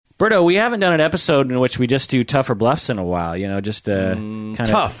Berto, we haven't done an episode in which we just do tough or bluffs in a while, just to kind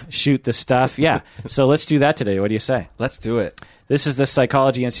tough. of shoot the stuff. Yeah. So let's do that today. What do you say? Let's do it. This is the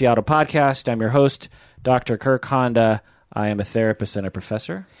Psychology in Seattle podcast. I'm your host, Dr. Kirk Honda. I am a therapist and a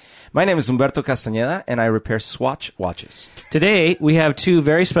professor. My name is Humberto Castañeda, and I repair Swatch watches. Today, we have two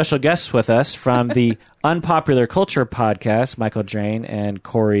very special guests with us from the Unpopular Culture podcast, Michael Drain and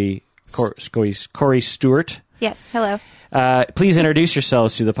Corey Stewart. Yes, hello. Please introduce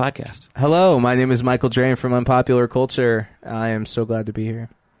yourselves to the podcast. Hello, my name is Michael Drain from Unpopular Culture. I am so glad to be here.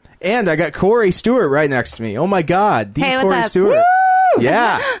 And I got Corey Stewart right next to me. Oh my God, Hey, what's Corey up? Stewart. Woo!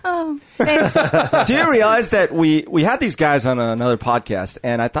 Yeah. Oh, thanks. Do you realize that we had these guys on another podcast,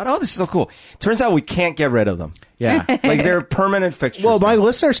 and I thought, oh, this is so cool. Turns out we can't get rid of them. Yeah. Like, they're permanent fixtures. Well, my now.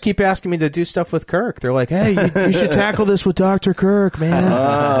 listeners keep asking me to do stuff with Kirk. They're like, hey, you should tackle this with Dr. Kirk, man.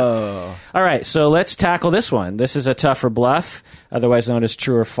 Oh. All right, so let's tackle this one. This is a tough or bluff, otherwise known as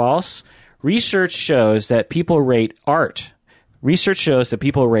true or false. Research shows that people rate art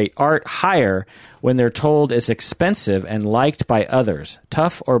higher when they're told it's expensive and liked by others.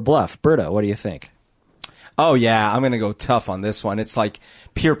 Tough or bluff? Berta, what do you think? Oh, yeah, I'm going to go tough on this one. It's like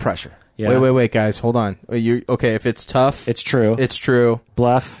peer pressure. Yeah. Wait, guys, hold on. Okay, if it's tough, It's true. It's true.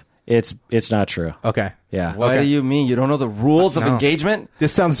 Bluff, it's not true. Okay. Yeah. What do you mean? You don't know the rules of engagement?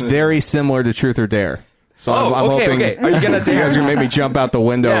 This sounds very similar to Truth or Dare. So I'm okay, hoping okay. Are you gonna you guys are going to make me jump out the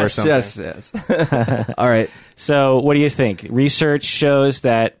window or something. Yes. All right. So what do you think? Research shows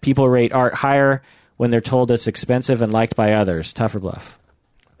that people rate art higher when they're told it's expensive and liked by others. Tough or bluff?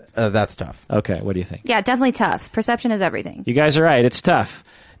 That's tough. Okay, what do you think? Yeah, definitely tough. Perception is everything. You guys are right. It's tough.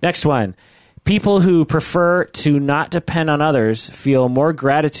 Next one. People who prefer to not depend on others feel more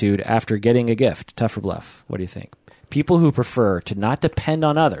gratitude after getting a gift. Tough or bluff? What do you think? People who prefer to not depend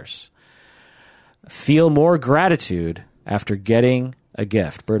on others feel more gratitude after getting a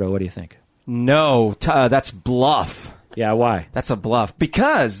gift. Berto, what do you think? No, that's bluff. Yeah, why? That's a bluff.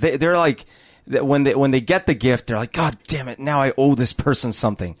 Because they're like, when they get the gift, they're like, God damn it, now I owe this person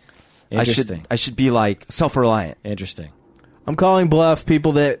something. Interesting. I should be like self-reliant. Interesting. I'm calling bluff.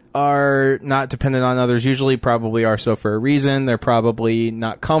 People that are not dependent on others usually probably are so for a reason. They're probably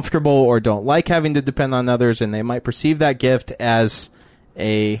not comfortable or don't like having to depend on others, and they might perceive that gift as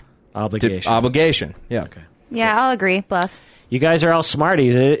a obligation. Yeah. Okay. Yeah, I'll agree. Bluff. You guys are all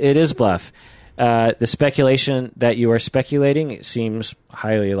smarties. It is bluff. The speculation that you are speculating, it seems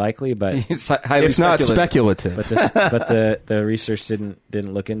highly likely, but It's highly It's not speculative. but the research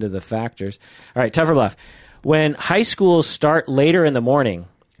didn't look into the factors. All right, tough or bluff. When high schools start later in the morning,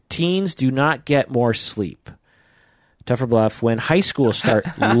 teens do not get more sleep. Tough or bluff. When high schools start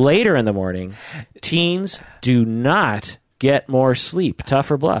later in the morning, teens do not get more sleep. Tough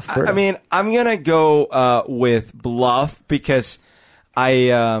or bluff? Berto? I mean, I'm gonna go with bluff because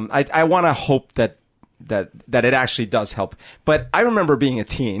I want to hope that it actually does help. But I remember being a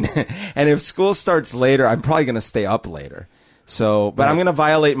teen, and if school starts later, I'm probably gonna stay up later. So, but I'm gonna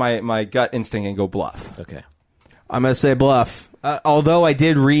violate my gut instinct and go bluff. Okay. I'm going to say bluff. Although I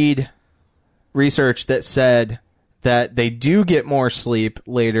did read research that said that they do get more sleep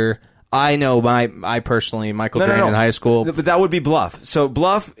later. I know I personally, Michael Drain in high school. But that would be bluff. So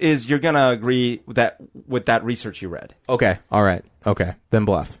bluff is you're going to agree with that research you read. Okay. All right. Okay. Then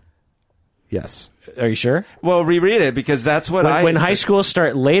bluff. Yes. Are you sure? Well, reread it because that's what When high schools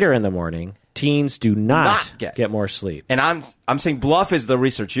start later in the morning, teens do not get more sleep. And I'm saying bluff is the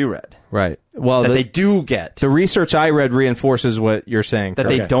research you read. Right. Well, They do get. The research I read reinforces what you're saying. That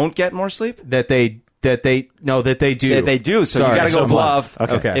Kirk. they don't get more sleep? That they do. That they do. So Sorry. you got to go So bluff.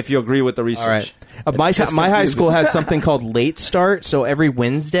 Okay. If you agree with the research. All right. My high school had something called late start. So every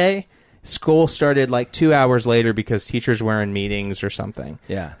Wednesday, school started like 2 hours later because teachers were in meetings or something.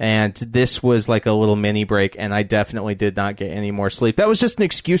 Yeah. And this was like a little mini break, and I definitely did not get any more sleep. That was just an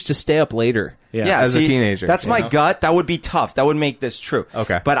excuse to stay up later. Yeah. As a teenager. That's my gut. That would be tough. That would make this true.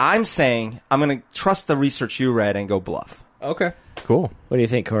 Okay. But I'm saying I'm going to trust the research you read and go bluff. Okay. Cool. What do you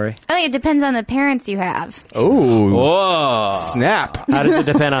think, Corey? I think it depends on the parents you have. Oh. Whoa. Snap. How does it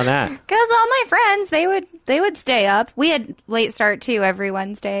depend on that? Because all my friends, they would stay up. We had late start too every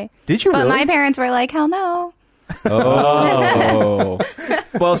Wednesday. Did you But really? my parents were like, hell no. Oh.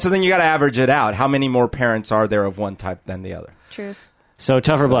 Well, so then you got to average it out. How many more parents are there of one type than the other? True. So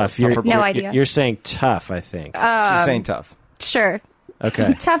tough or bluff? tough or bluff. No idea. You're saying tough, I think. She's saying tough. Sure.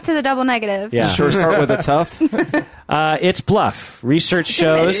 Okay. Tough to the double negative. Yeah. Sure, start with a tough. It's bluff. Research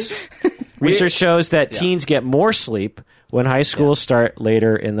shows that teens get more sleep when high schools start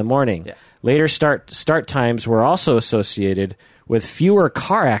later in the morning. Yeah. Later start times were also associated with fewer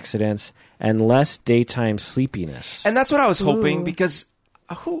car accidents and less daytime sleepiness. And that's what I was hoping because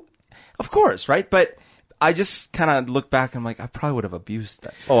Of course, right? But I just kind of look back and I'm like, I probably would have abused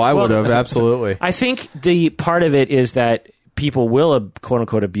that system. Oh, I would have, absolutely. I think the part of it is that people will quote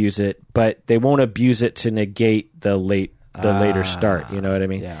unquote abuse it, but they won't abuse it to negate the later start. You know what I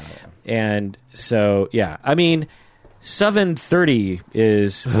mean? Yeah. And so, yeah, I mean,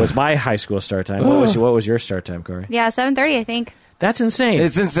 7:30 was my high school start time. What was your start time, Corey? Yeah, 7:30, I think. That's insane.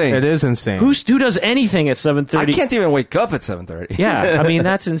 It's insane. It is insane. Who does anything at 7:30? I can't even wake up at 7:30. Yeah, I mean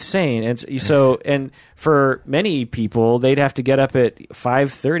that's insane. And so, and for many people, they'd have to get up at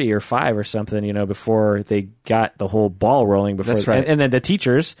 5:30 or 5 or something, before they got the whole ball rolling. Before, That's right. And then the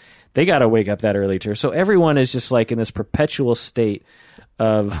teachers, they got to wake up that early too. So everyone is just like in this perpetual state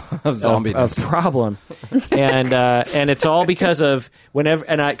of zombiness. of problem, and it's all because of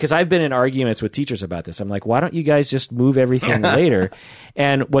because I've been in arguments with teachers about this. I'm like, why don't you guys just move everything later?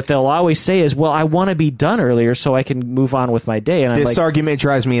 And what they'll always say is, well, I want to be done earlier so I can move on with my day. And I'm This like, argument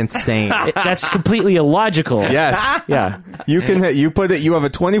drives me insane. that's completely illogical. Yes. Yeah. You have a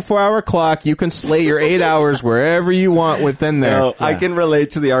 24-hour clock. You can slay your 8 hours wherever you want within there. No, I can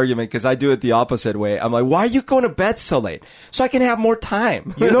relate to the argument because I do it the opposite way. I'm like, why are you going to bed so late? So I can have more time.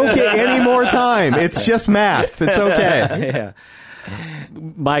 You don't get any more time. It's just math. It's okay. Yeah.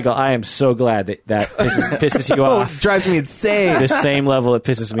 Michael, I am so glad that pisses you Oh, off. it drives me insane. The same level it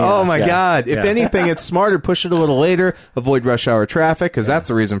pisses me off. Oh my Yeah. God. If Yeah. anything, it's smarter. Push it a little later. Avoid rush hour traffic because that's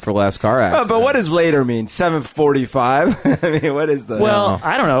the reason for less car accidents. But what does later mean? 7:45? I mean, what is the... Well,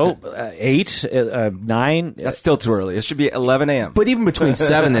 I don't know, 8, 9. That's still too early. It should be 11 a.m. But even between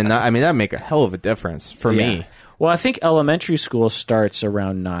 7 and 9, I mean, that'd make a hell of a difference for me. Well, I think elementary school starts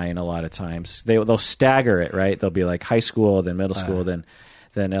around 9 a lot of times. They'll stagger it, right? They'll be like high school, then middle school, then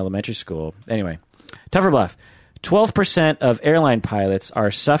elementary school. Anyway, Tougher Bluff. 12% of airline pilots are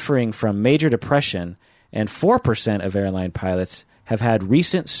suffering from major depression, and 4% of airline pilots have had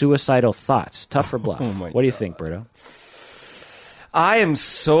recent suicidal thoughts. Tougher Bluff. What do you think, Berto? I am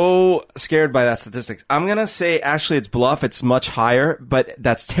so scared by that statistic. I'm going to say, actually, it's bluff. It's much higher, but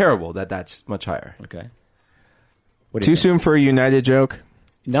that's terrible that's much higher. Okay. Too soon for a United joke?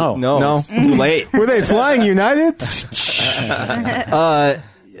 No. No. It's too late. Were they flying United?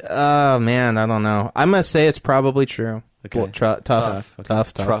 Oh, man, I don't know. I'm going to say it's probably true. Okay. Well, tough.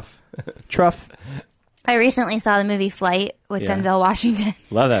 Rough. Truff. I recently saw the movie Flight with Yeah. Denzel Washington,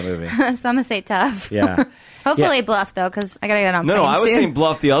 Love that movie. so I'm going to say tough. Yeah. Hopefully bluff, though, because I got to get on No, planes I was soon. saying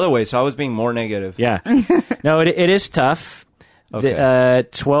bluff the other way, so I was being more negative. Yeah. No, it is tough. Okay.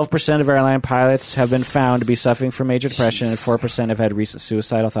 12% of airline pilots have been found to be suffering from major depression, and 4% have had recent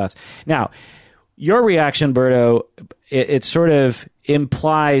suicidal thoughts. Now, your reaction, Berto, it sort of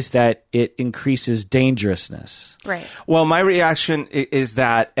implies that it increases dangerousness. Right. Well, my reaction is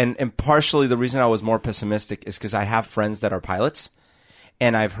that, and partially the reason I was more pessimistic is because I have friends that are pilots,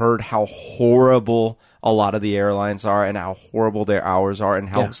 and I've heard how horrible a lot of the airlines are, and how horrible their hours are, and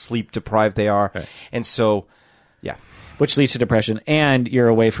how sleep deprived they are. Right. And so, yeah. Which leads to depression, and you're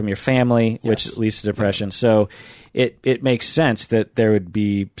away from your family, which leads to depression. So it makes sense that there would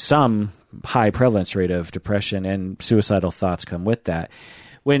be some high prevalence rate of depression, and suicidal thoughts come with that.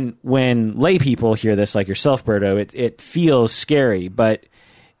 When lay people hear this, like yourself, Berto, it feels scary, but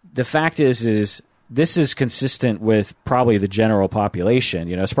the fact is this is consistent with probably the general population.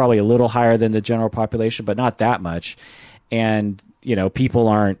 It's probably a little higher than the general population, but not that much. And, people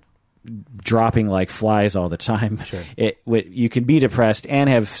aren't dropping like flies all the time. Sure. You can be depressed and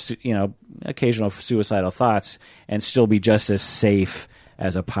have, occasional suicidal thoughts and still be just as safe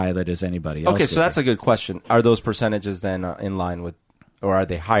as a pilot as anybody else. Okay, so that's a good question. Are those percentages then in line with, or are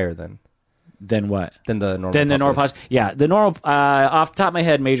they higher than? Then what? Than the normal. Then the normal. Yeah, the normal. Off the top of my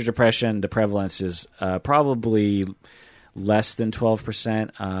head, major depression, the prevalence is probably less than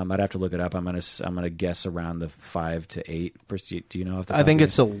 12%. I'd have to look it up. I'm gonna guess around the 5 to 8. Do you know? Off the top I think of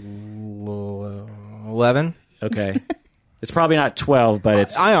it's 11. Okay. It's probably not 12, but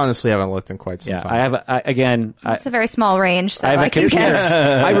it's. I honestly haven't looked in quite some time. I have. It's a very small range, so I have a I can computer.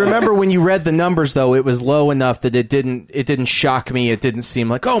 guess. I remember when you read the numbers, though, it was low enough that it didn't shock me. It didn't seem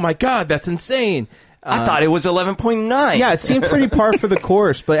like, oh my God, that's insane. I thought it was 11.9. Yeah, it seemed pretty par for the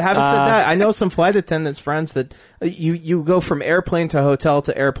course. But having said that, I know some flight attendants friends that you go from airplane to hotel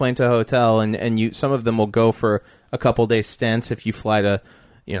to airplane to hotel, and some of them will go for a couple day stints if you fly to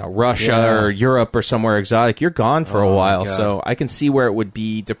Russia or Europe or somewhere exotic. You're gone for a while, so I can see where it would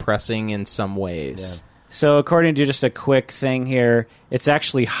be depressing in some ways. Yeah. So according to just a quick thing here, it's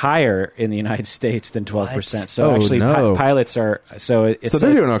actually higher in the United States than 12%. So actually, pilots are. So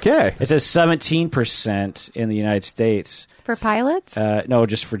they're doing okay. It says 17% in the United States. For pilots? No,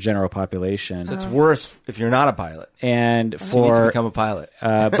 just for general population. So it's worse if you're not a pilot. And You need to for become a pilot.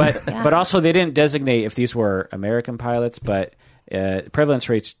 but also they didn't designate if these were American pilots, but prevalence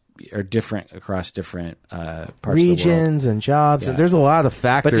rates are different across different parts of the world. Regions and jobs. Yeah. There's a lot of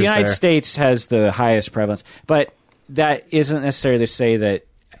factors But the United there. States has the highest prevalence. But that isn't necessarily to say that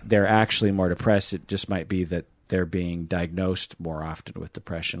they're actually more depressed. It just might be that they're being diagnosed more often with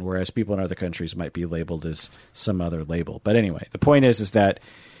depression, whereas people in other countries might be labeled as some other label. But anyway, the point is that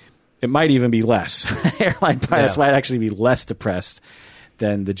it might even be less. Airline pilots might actually be less depressed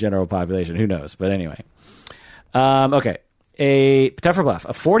than the general population. Who knows? But anyway. Okay. Tougher Bluff,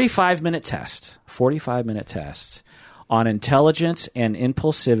 a 45-minute test on intelligence and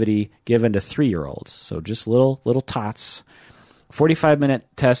impulsivity given to 3-year-olds. So just little tots. 45-minute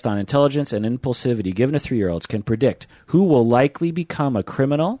test on intelligence and impulsivity given to 3-year-olds can predict who will likely become a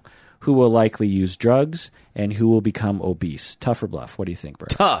criminal, who will likely use drugs, and who will become obese. Tough or bluff? What do you think, Bert?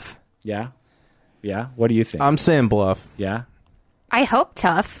 Tough. Yeah? Yeah? What do you think? I'm saying bluff. Yeah? I hope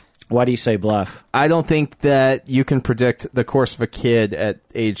tough. Why do you say bluff? I don't think that you can predict the course of a kid at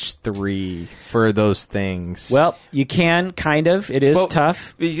age 3 for those things. Well, you can, kind of. It is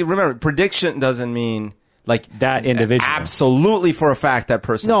tough. Remember, prediction doesn't mean like That individual. absolutely for a fact that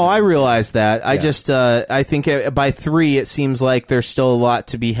person. No, I realize that. I just, I think by 3, it seems like there's still a lot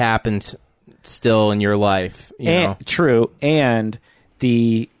to be happened still in your life. You know? True. And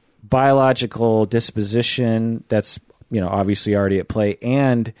the biological disposition that's, obviously already at play,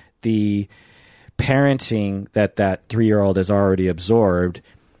 and the parenting that 3-year-old has already absorbed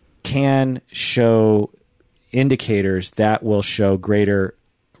can show indicators that will show greater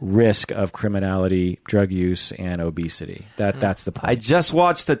risk of criminality, drug use, and obesity. That's the point. I just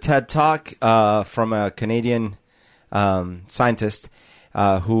watched a TED Talk from a Canadian scientist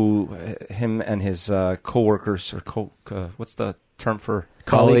who him and his co-workers, or what's the term for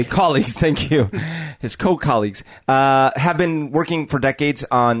colleagues, thank you. His co-colleagues have been working for decades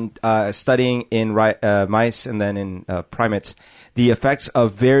on studying in mice and then in primates the effects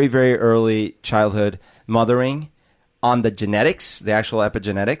of very, very early childhood mothering on the genetics, the actual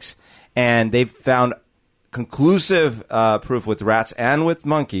epigenetics, and they've found conclusive proof with rats and with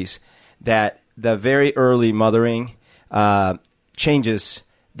monkeys that the very early mothering changes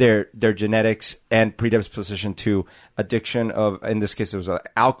their genetics and predisposition to addiction of, in this case, it was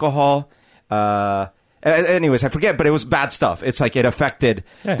alcohol. Anyways, I forget, but it was bad stuff. It's like it affected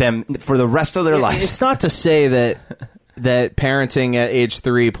them for the rest of their lives. It's not to say that parenting at age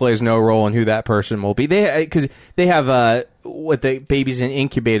 3 plays no role in who that person will be. Because they have what the babies in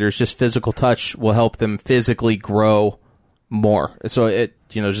incubators, just physical touch will help them physically grow more. So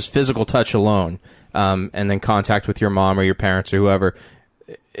just physical touch alone, and then contact with your mom or your parents or whoever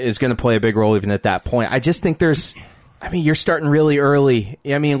is going to play a big role even at that point. I just think you're starting really early.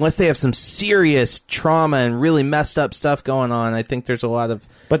 I mean, unless they have some serious trauma and really messed up stuff going on, I think there's a lot of...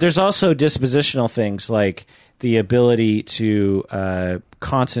 But there's also dispositional things like the ability to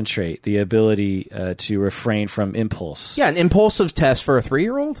concentrate, the ability to refrain from impulse. Yeah, an impulsive test for a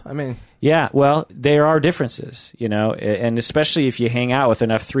 3-year-old? I mean... Yeah, well, there are differences, and especially if you hang out with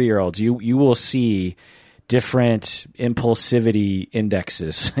enough 3-year-olds, you will see different impulsivity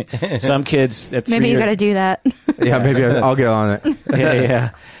indexes. Some kids at 3 Maybe you got to do that. Yeah, maybe I'll get on it. Yeah.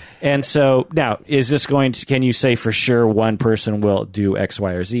 And so now, is this can you say for sure one person will do X,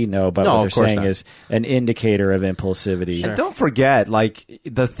 Y, or Z? No, but what they're saying is an indicator of impulsivity. Sure. And don't forget, like,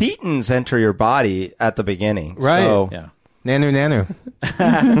 the thetans enter your body at the beginning. Right. So, Yeah. Nanu.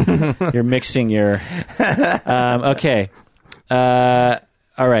 You're mixing your... okay.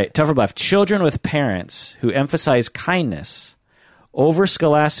 All right. Tougher bluff. Children with parents who emphasize kindness over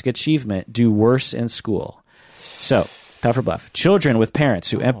scholastic achievement do worse in school. So, tougher bluff. Children with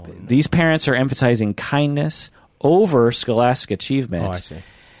parents who... These parents are emphasizing kindness over scholastic achievement. Oh, I see.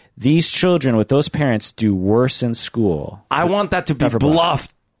 These children with those parents do worse in school. I want that to be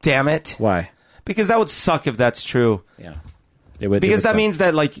bluffed, damn it. Why? Because that would suck if that's true. Yeah. Because that means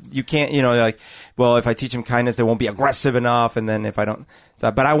that, like, you can't, like, well, if I teach them kindness, they won't be aggressive enough, and then if I don't...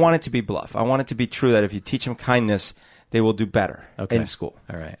 So, but I want it to be bluff. I want it to be true that if you teach them kindness, they will do better in school.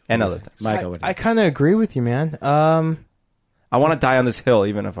 All right. And other things. Michael, I kind of agree with you, man. I want to die on this hill,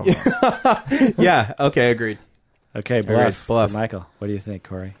 even if I'm wrong. Yeah, okay, agreed. Okay, bluff. Michael, what do you think,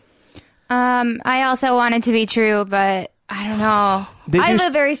 Corey? I also want it to be true, but I don't know. I have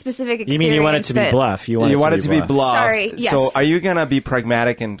a very specific experience. You mean you want it to be bluff? You want it to be bluff. Sorry, yes. So are you going to be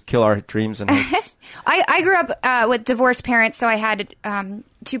pragmatic and kill our dreams and hopes? I grew up with divorced parents, so I had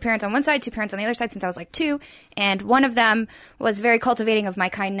two parents on one side, two parents on the other side since I was like 2. And one of them was very cultivating of my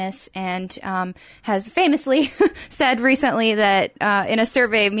kindness and has famously said recently that in a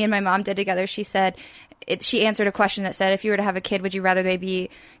survey me and my mom did together, she said, she answered a question that said, if you were to have a kid, would you rather they be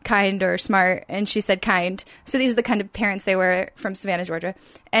kind or smart? And she said kind. So these are the kind of parents they were from Savannah, Georgia.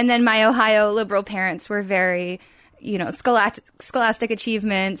 And then my Ohio liberal parents were very, scholastic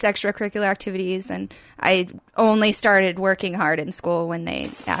achievements, extracurricular activities. And I only started working hard in school when they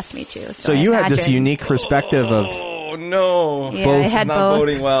asked me to. So you had this unique perspective of... Oh, no. Yeah, I had not both.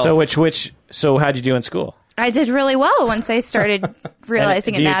 voting well. So how'd you do in school? I did really well once I started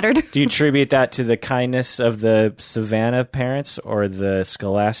realizing it mattered. Do you attribute that to the kindness of the Savannah parents or the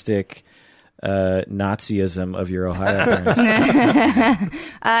scholastic Nazism of your Ohio parents?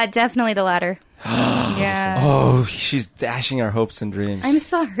 Definitely the latter. Yeah. Oh, she's dashing our hopes and dreams. I'm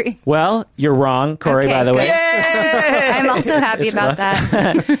sorry. Well, you're wrong, Corey, Okay, by the way. good. I'm also happy about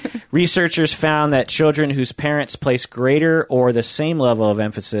that. Researchers found that children whose parents place greater or the same level of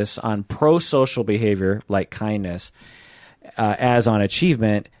emphasis on pro-social behavior, like kindness, as on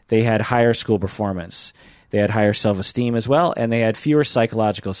achievement, they had higher school performance. They had higher self-esteem as well, and they had fewer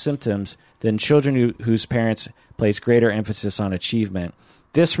psychological symptoms than children whose parents place greater emphasis on achievement.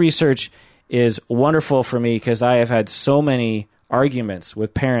 This research is wonderful for me because I have had so many arguments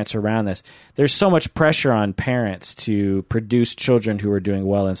with parents around this. There's so much pressure on parents to produce children who are doing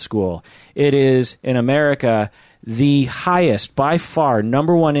well in school. It is, in America, the highest, by far,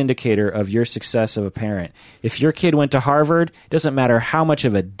 number one indicator of your success of a parent. If your kid went to Harvard, it doesn't matter how much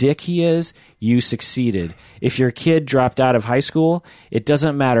of a dick he is, you succeeded. If your kid dropped out of high school, it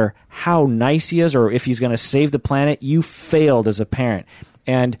doesn't matter how nice he is or if he's going to save the planet, you failed as a parent.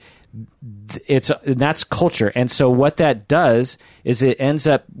 And that's culture. And so what that does is it ends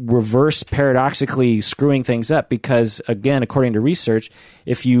up reverse paradoxically screwing things up because, again, according to research,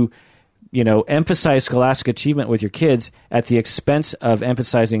 if you emphasize scholastic achievement with your kids at the expense of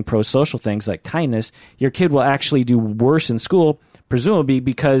emphasizing pro-social things like kindness, your kid will actually do worse in school, presumably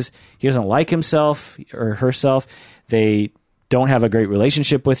because he doesn't like himself or herself. They don't have a great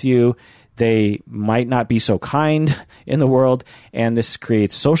relationship with you. They might not be so kind in the world, and this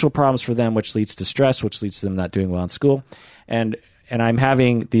creates social problems for them, which leads to stress, which leads to them not doing well in school. And I'm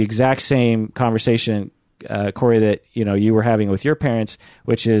having the exact same conversation, Corey, that you were having with your parents,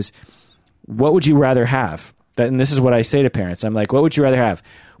 which is, what would you rather have? And this is what I say to parents. I'm like, what would you rather have?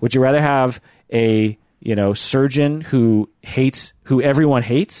 Would you rather have a surgeon who everyone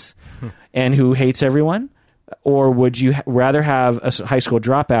hates and who hates everyone, or would you rather have a high school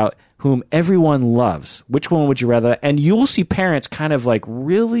dropout whom everyone loves? Which one would you rather? And you will see parents kind of like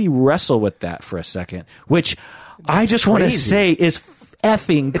really wrestle with that for a second, which I just want to say is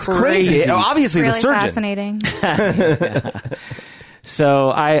effing it's crazy. Obviously, really the surgeon. Fascinating. So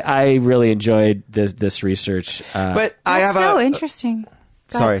I really enjoyed this research. But I That's have so interesting.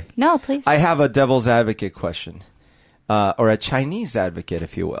 Go Sorry. ahead. No, please. I have a devil's advocate question, or a Chinese advocate,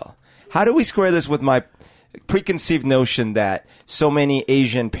 if you will. How do we square this with my preconceived notion that so many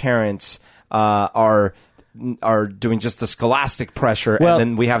Asian parents are doing just the scholastic pressure, and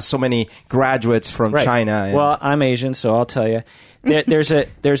then we have so many graduates from China? Well, I'm Asian, so I'll tell you. There's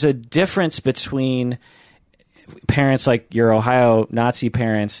a difference between parents like your Ohio Nazi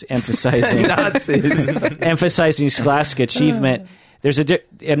parents emphasizing emphasizing scholastic achievement.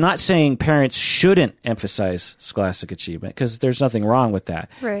 I'm not saying parents shouldn't emphasize scholastic achievement because there's nothing wrong with that.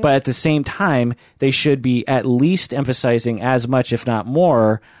 Right. But at the same time, they should be at least emphasizing as much, if not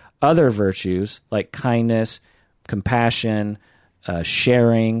more, other virtues like kindness, compassion,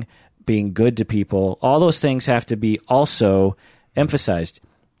 sharing, being good to people. All those things have to be also emphasized.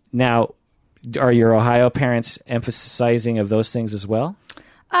 Now, are your Ohio parents emphasizing of those things as well?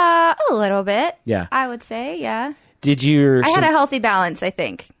 A little bit. Yeah. I would say, yeah. I had a healthy balance, I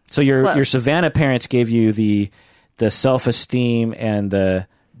think. So your Savannah parents gave you the self-esteem and the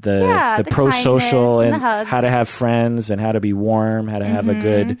pro-social and how to have friends and how to be warm, how to have a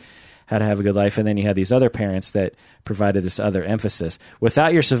good life, and then you had these other parents that provided this other emphasis.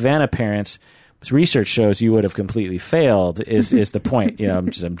 Without your Savannah parents, research shows you would have completely failed. Is the point?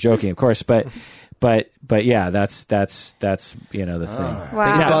 I'm joking, of course, but yeah, that's the thing.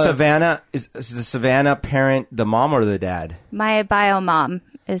 Wow. Is the Savannah parent the mom or the dad? My bio mom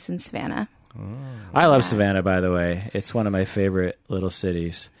is in Savannah. I love Savannah, by the way. It's one of my favorite little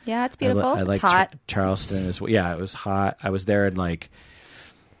cities. Yeah, it's beautiful. I like it's hot. Charleston as well. Yeah, it was hot. I was there in like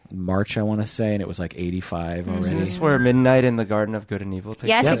March, I want to say, and it was like 85 already. Is this where Midnight in the Garden of Good and Evil takes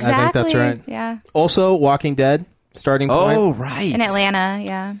Yes, place? exactly. I think that's right. Yeah. Also, Walking Dead, starting point. Oh, right. In Atlanta,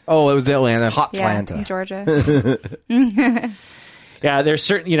 yeah. Oh, it was Atlanta. Hot Yeah, Atlanta. in Georgia. Yeah, there's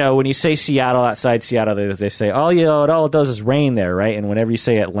certain, when you say Seattle, outside Seattle, they say, oh, all it does is rain there, right? And whenever you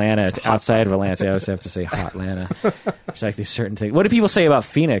say Atlanta, outside of Atlanta, I always have to say hot Atlanta. There's like these certain things. What do people say about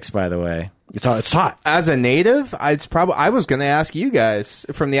Phoenix, by the way? It's hot. As a native, I was going to ask you guys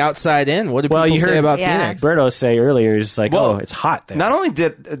from the outside in. What do people say about Phoenix? Berto say earlier, it's like, it's hot there. Not only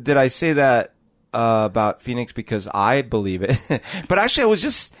did I say that about Phoenix because I believe it, but actually,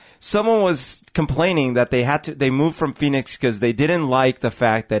 someone was complaining that they moved from Phoenix because they didn't like the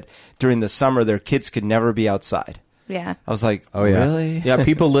fact that during the summer their kids could never be outside. Yeah. I was like, oh, yeah. Really? Yeah,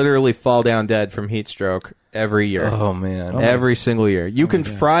 people literally fall down dead from heat stroke every year. Oh, man. Every single year. You can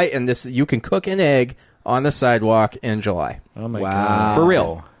fry, you can cook an egg on the sidewalk in July. Oh, my God. For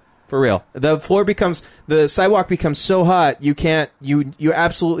real. The sidewalk becomes so hot, you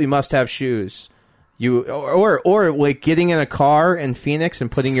absolutely must have shoes. Or like getting in a car in Phoenix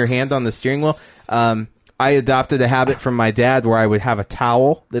and putting your hand on the steering wheel. I adopted a habit from my dad where I would have a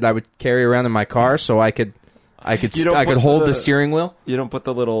towel that I would carry around in my car so I could hold the steering wheel. You don't put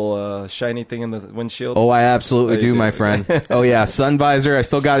the little shiny thing in the windshield? Oh, I absolutely do, my friend. Oh, yeah. Sun visor. I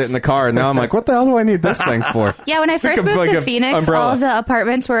still got it in the car. And now I'm like, what the hell do I need this thing for? Yeah, when I first moved to Phoenix, umbrella. All of the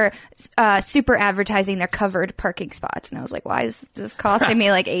apartments were super advertising their covered parking spots. And I was like, why is this costing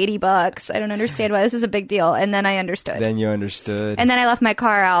me like $80? I don't understand why this is a big deal. And then I understood. Then you understood. And then I left my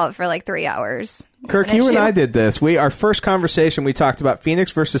car out for like 3 hours. Kirk, you and I did this. Our first conversation, we talked about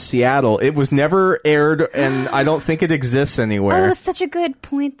Phoenix versus Seattle. It was never aired, and I don't think it exists anywhere. Oh, it was such a good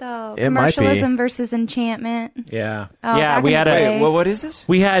point, though. It might be. Commercialism versus enchantment. Yeah. We had what is this?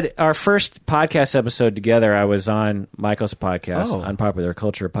 We had our first podcast episode together. I was on Michael's podcast, Unpopular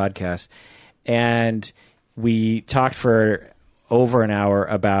Culture podcast, and we talked for over an hour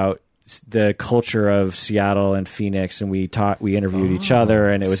about the culture of Seattle and Phoenix, and we interviewed each other,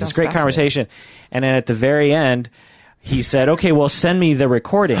 and it was this great conversation. And then at the very end, he said, okay, well, send me the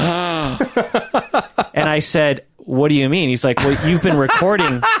recording. And I said, what do you mean? He's like, well, you've been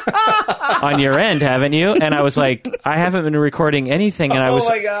recording on your end, haven't you? And I was like, I haven't been recording anything. And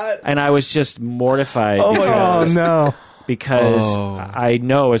I was just mortified. Because I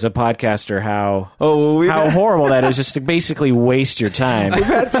know as a podcaster how horrible that is, just to basically waste your time. We've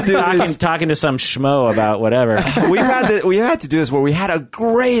had to do talking to some schmo about whatever. We had to do this where we had a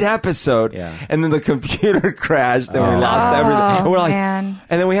great episode, and then the computer crashed, and we lost everything. And we're like, and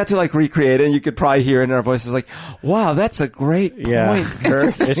then we had to like recreate it, and you could probably hear it in our voices, like, "Wow, that's a great point,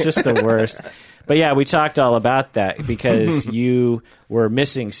 Kirk." It's just the worst. But yeah, we talked all about that because you were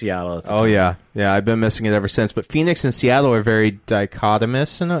missing Seattle at the time. Oh, yeah. Yeah, I've been missing it ever since. But Phoenix and Seattle are very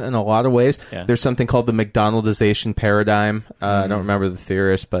dichotomous in a lot of ways. Yeah. There's something called the McDonaldization paradigm. I don't remember the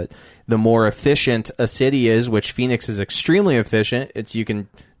theorist, but the more efficient a city is, which Phoenix is extremely efficient,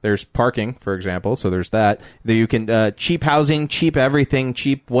 there's parking, for example, so there's that. You can cheap housing, cheap everything,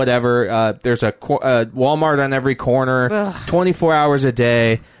 cheap whatever. There's a Walmart on every corner, 24 hours a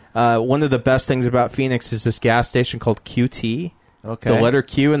day. One of the best things about Phoenix is this gas station called QT. Okay. The letter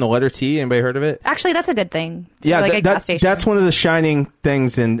Q and the letter T. Anybody heard of it? Actually, that's a good thing. Yeah, a gas station. That's one of the shining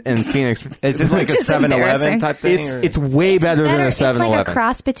things in Phoenix. Is it like a 7-Eleven type thing? It's way better than a 7-Eleven. It's like a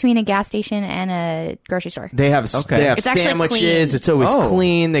cross between a gas station and a grocery store. They have sandwiches. It's always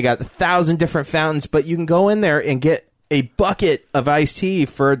clean. They got 1,000 different fountains, but you can go in there and get a bucket of iced tea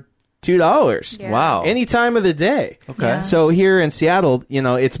for $2. Yeah. Wow. Any time of the day. Okay. Yeah. So here in Seattle, it's more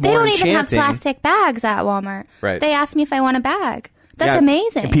enchanting. They don't even have plastic bags at Walmart. Right. They ask me if I want a bag. That's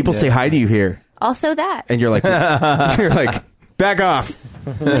amazing. And people say hi to you here. Also that. And you're like, back off.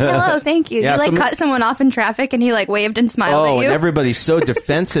 Hello, thank you. Yeah, you cut someone off in traffic and he waved and smiled at you. And everybody's so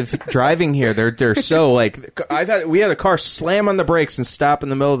defensive driving here. They're so we had a car slam on the brakes and stop in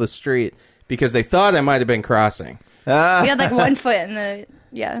the middle of the street because they thought I might have been crossing. We had 1 foot in the...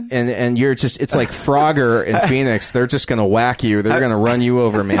 Yeah. And you're just, it's like Frogger in Phoenix. They're just going to whack you. They're going to run you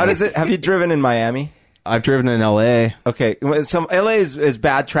over, man. How does it, have you driven in Miami? I've driven in L.A. Okay. So L.A. is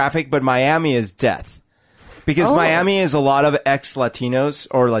bad traffic, but Miami is death. Because Miami is a lot of ex-Latinos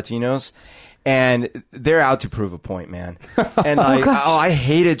or Latinos, and they're out to prove a point, man. And I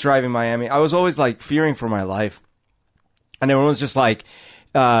hated driving Miami. I was always fearing for my life. And everyone's just like,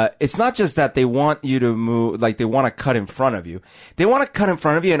 it's not just that they want you to move, they want to cut in front of you. They want to cut in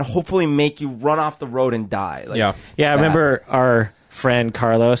front of you and hopefully make you run off the road and die. Yeah, I remember our friend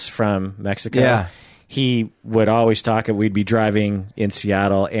Carlos from Mexico. Yeah. He would always talk, and we'd be driving in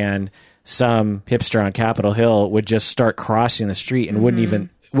Seattle, and some hipster on Capitol Hill would just start crossing the street and wouldn't even,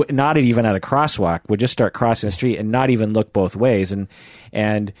 not even at a crosswalk, would just start crossing the street and not even look both ways.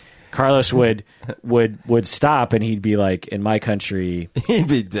 And Carlos would stop, and he'd be like, "In my country, He'd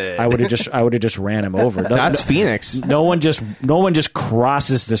be dead. I would have just ran him over." That's Phoenix. No one just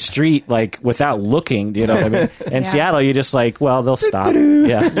crosses the street like without looking. You know what I mean? In Seattle, you're just like, well, they'll stop.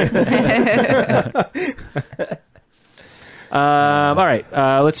 Yeah. All right,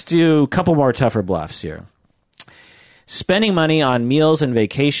 let's do a couple more tougher bluffs here. Spending money on meals and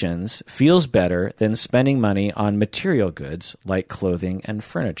vacations feels better than spending money on material goods like clothing and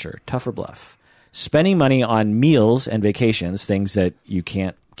furniture. Tougher bluff. Spending money on meals and vacations, things that you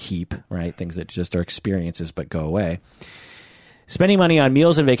can't keep, right? Things that just are experiences but go away. Spending money on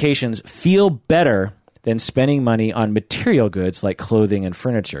meals and vacations feel better than spending money on material goods like clothing and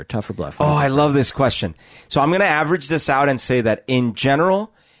furniture. Tougher bluff. Oh, I love this question. So I'm going to average this out and say that in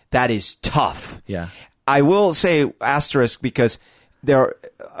general, that is tough. Yeah. I will say asterisk because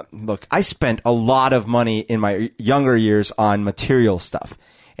look, I spent a lot of money in my younger years on material stuff,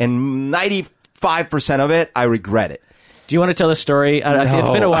 and 95% of it, I regret it. Do you want to tell the story? It's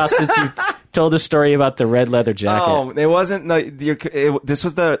been a while since you told the story about the red leather jacket. Oh, it wasn't. This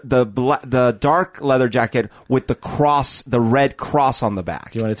was the dark leather jacket with the red cross on the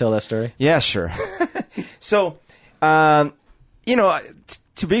back. Do you want to tell that story? Yeah, sure. So, to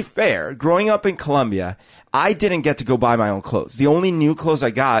be fair, growing up in Colombia, I didn't get to go buy my own clothes. The only new clothes I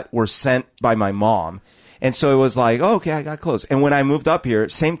got were sent by my mom. And so it was like, oh, okay, I got clothes. And when I moved up here,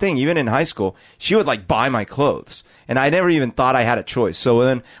 same thing, even in high school, she would like buy my clothes. And I never even thought I had a choice. So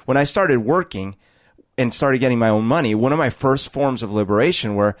then when I started working and started getting my own money, one of my first forms of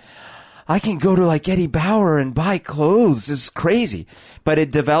liberation were, I can go to like Eddie Bauer and buy clothes. It's crazy. But it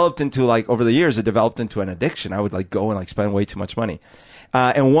developed into like, over the years, it developed into an addiction. I would like go and like spend way too much money.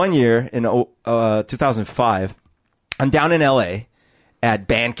 And one year in 2005, I'm down in LA at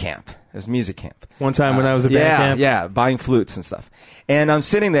band camp. It was music camp. One time when I was at band camp? Yeah, buying flutes and stuff. And I'm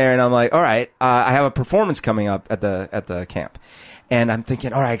sitting there and I'm like, all right, I have a performance coming up at the camp. And I'm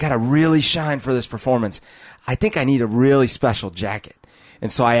thinking, all right, I got to really shine for this performance. I think I need a really special jacket. And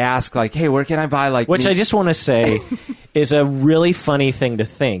so I ask like, hey, where can I buy like... Which I just want to say is a really funny thing to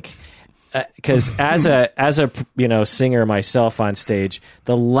think. Because as a singer myself on stage,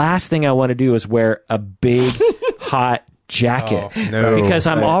 the last thing I want to do is wear a big hot jacket because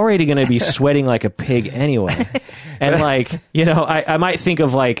I'm already going to be sweating like a pig anyway. And like, I might think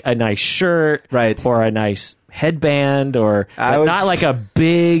of like a nice shirt, right, or a nice headband, or not like a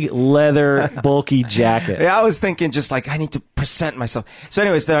big leather bulky jacket. Yeah, I was thinking just like I need to present myself. So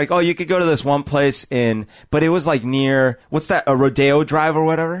anyways, they're like, oh, you could go to this one place but it was like near, what's that, a Rodeo Drive or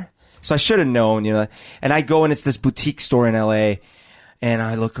whatever? So I should have known, and I go and it's this boutique store in LA and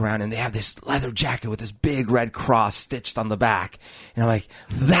I look around and they have this leather jacket with this big red cross stitched on the back. And I'm like,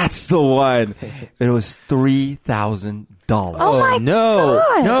 that's the one. It was $3,000. Oh my God. No.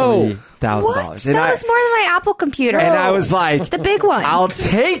 That $3,000. was more than my Apple computer. And I was like, the big one. I'll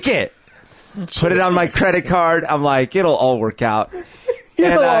take it. Put it on my credit card. I'm like, it'll all work out.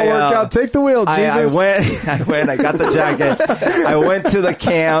 It'll all work out. Take the wheel, Jesus. I went, I got the jacket. I went to the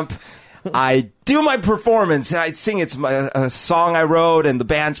camp. I do my performance and I sing. It's a song I wrote and the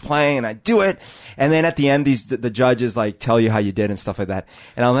band's playing and I do it. And then at the end, the judges like tell you how you did and stuff like that.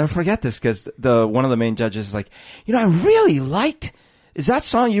 And I'll never forget this because one of the main judges is like, I really liked, is that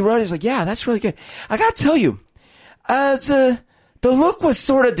song you wrote? He's like, yeah, that's really good. I got to tell you, the look was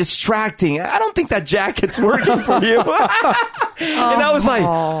sort of distracting. I don't think that jacket's working for you. And I was like,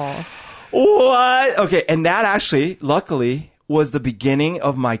 what? Okay. And that actually, luckily, was the beginning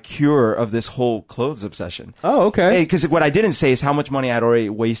of my cure of this whole clothes obsession. Oh, okay. Because what I didn't say is how much money I'd already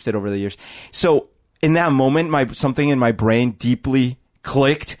wasted over the years. So in that moment, something in my brain deeply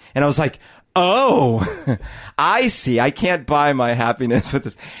clicked, and I was like, oh, I see. I can't buy my happiness with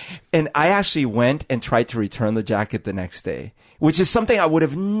this. And I actually went and tried to return the jacket the next day, which is something I would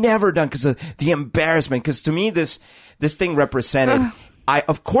have never done because of the embarrassment. Because to me, this thing represented...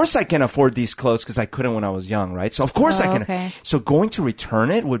 of course I can afford these clothes because I couldn't when I was young, right? So of course I can. Okay. So going to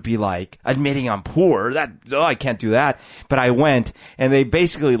return it would be like admitting I'm poor. I can't do that. But I went and they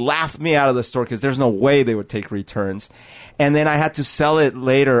basically laughed me out of the store because there's no way they would take returns. And then I had to sell it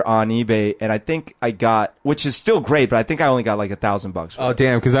later on eBay, and I think I got, which is still great, but I think I only got like $1,000. Oh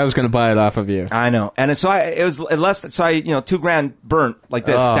damn! Because I was going to buy it off of you. I know, and so it was less. So I $2,000 burnt like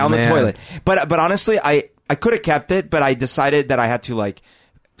this down the toilet. But honestly, I could have kept it, but I decided that I had to like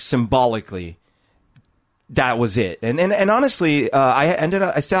symbolically. That was it, and honestly,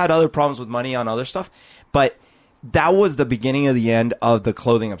 I still had other problems with money on other stuff, but that was the beginning of the end of the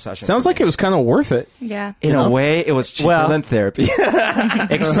clothing obsession. Sounds like it was kind of worth it. Yeah, in a way, it was cheaper than therapy.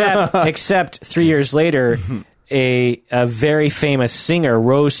 except 3 years later, a very famous singer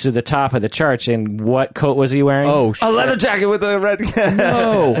rose to the top of the charts, and what coat was he wearing? Oh, A leather jacket with a red.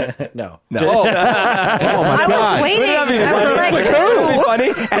 no. no. Oh, my I God. was waiting. Wouldn't that be I was funny? like, Wouldn't that ooh. be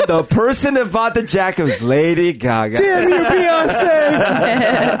funny? And the person that bought the jacket was Lady Gaga. Damn you, Beyonce.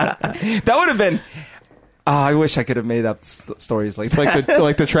 That would have been. Oh, I wish I could have made up stories like that.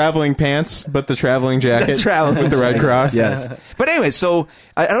 like the traveling pants, but the traveling jacket with the Red Cross. Yes. But anyway, so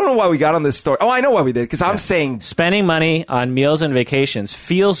I don't know why we got on this story. Oh, I know why we did, because I'm saying Spending money on meals and vacations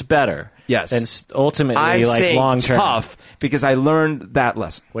feels better. Yes. Than ultimately I'm like saying long term. tough because I learned that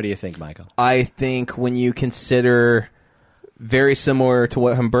lesson. What do you think, Michael? I think when you consider, very similar to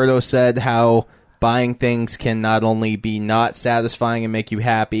what Humberto said, how buying things can not only be not satisfying and make you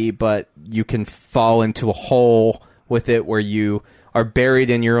happy, but you can fall into a hole with it where you are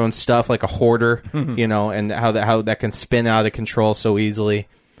buried in your own stuff like a hoarder, and how that can spin out of control so easily.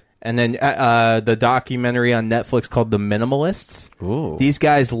 And then the documentary on Netflix called The Minimalists. Ooh. These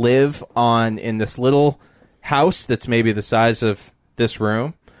guys live in this little house that's maybe the size of this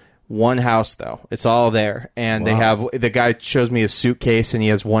room. One house, though. It's all there. And the guy shows me his suitcase, and he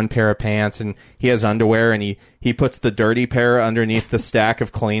has one pair of pants, and he has underwear, and he puts the dirty pair underneath the stack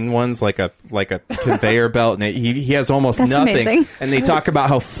of clean ones like a conveyor belt, and he has almost That's nothing. amazing. And they talk about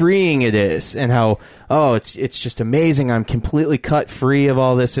how freeing it is, and how, it's just amazing. I'm completely cut free of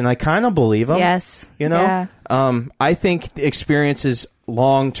all this, and I kind of believe him. Yes. You know? Yeah. I think the experiences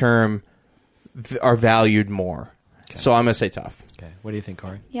long-term are valued more. Okay. So I'm going to say tough. Okay. What do you think,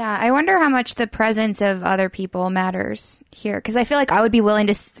 Corey? Yeah, I wonder how much the presence of other people matters here, because I feel like I would be willing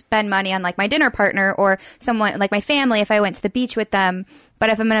to spend money on like my dinner partner or someone like my family if I went to the beach with them.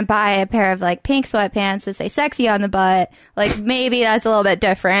 But if I'm going to buy a pair of like pink sweatpants that say sexy on the butt, like maybe that's a little bit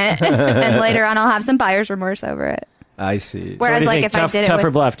different. And later on I'll have some buyer's remorse over it. I see. Whereas So what do you like think? if I did it Tough or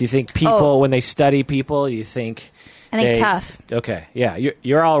with, bluff? Do you think people when they study people, you think? I think tough. Okay, yeah,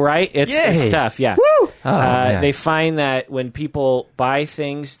 you're all right. It's tough. Yeah. Woo! Man. They find that when people buy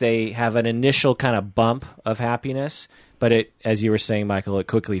things, they have an initial kind of bump of happiness, but it, as you were saying, Michael, it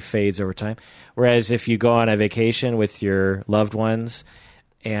quickly fades over time. Whereas if you go on a vacation with your loved ones,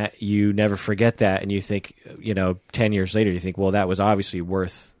 and you never forget that, and you think, 10 years later, you think, well, that was obviously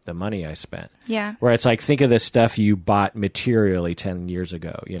worth the money I spent. Yeah. Where it's like, think of the stuff you bought materially 10 years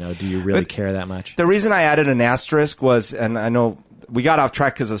ago. Do you really care that much? The reason I added an asterisk was, and I know we got off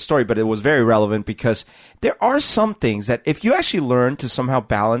track because of the story, but it was very relevant because there are some things that if you actually learn to somehow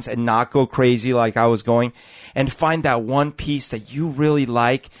balance and not go crazy like I was going, and find that one piece that you really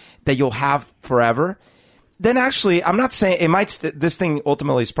like that you'll have forever, then actually, I'm not saying this thing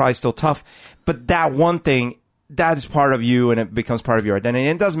ultimately is probably still tough, but that one thing, that is part of you and it becomes part of your identity.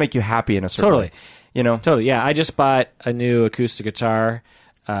 And it does make you happy in a certain way. Totally. Yeah. I just bought a new acoustic guitar.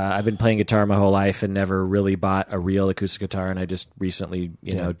 I've been playing guitar my whole life and never really bought a real acoustic guitar. And I just recently,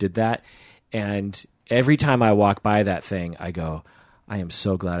 did that. And every time I walk by that thing, I go, I am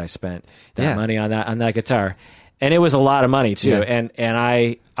so glad I spent that money on that guitar. And it was a lot of money too. Yeah. And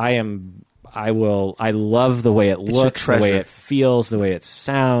I love the way it looks, the way it feels, the way it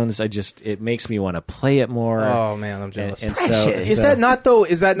sounds. It makes me want to play it more. Oh man, I'm jealous. And is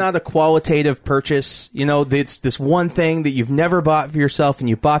that not a qualitative purchase? It's this one thing that you've never bought for yourself, and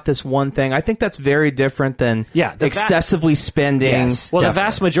you bought this one thing. I think that's very different than excessively spending. Yes. Well, the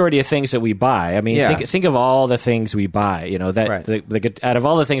vast majority of things that we buy. I mean, think of all the things we buy. Out of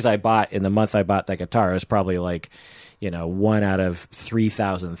all the things I bought in the month I bought that guitar, it was probably like, 1 out of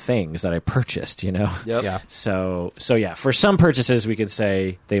 3,000 things that I purchased, Yep. Yeah. So yeah, for some purchases we could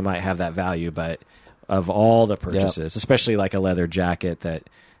say they might have that value, but of all the purchases, especially like a leather jacket that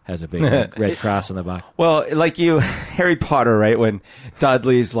has a big red cross on the back. Well, like Harry Potter, right? When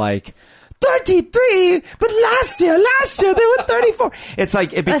Dudley's like, 33, but last year they were 34. It's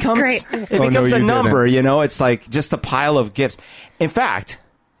like, it becomes a number, It's like just a pile of gifts. In fact,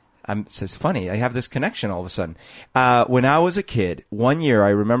 it's funny. I have this connection all of a sudden. When I was a kid, one year, I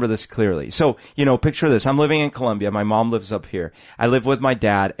remember this clearly. So, picture this. I'm living in Colombia. My mom lives up here. I live with my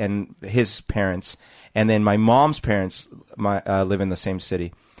dad and his parents. And then my mom's parents live in the same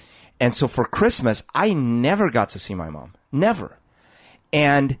city. And so for Christmas, I never got to see my mom. Never.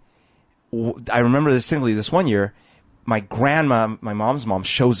 And I remember distinctly this one year, my grandma, my mom's mom,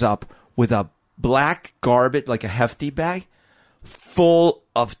 shows up with a black garbage, like a hefty bag, full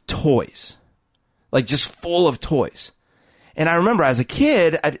of toys, like just full of toys. And I remember as a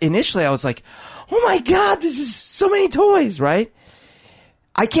kid, initially I was like, oh my God, this is so many toys, right?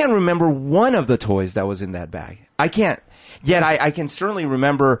 I can't remember one of the toys that was in that bag. I can't. Yet I can certainly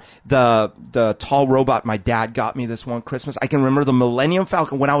remember the tall robot my dad got me this one Christmas. I can remember the Millennium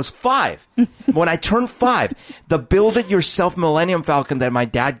Falcon when I was 5. When I turned 5, the build-it-yourself Millennium Falcon that my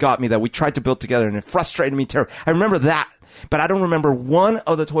dad got me that we tried to build together, and it frustrated me terribly. I remember that. But I don't remember one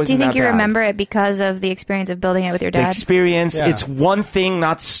of the toys. Do you in think that you bag. remember it because of the experience of building it with your The dad? experience. Yeah. It's one thing,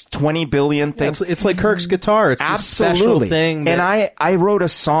 not 20 billion things. It's like Kirk's guitar. It's Absolutely. a special thing. And I wrote a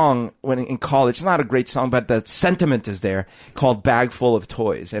song when in college. It's not a great song, but the sentiment is there, called "Bag Full of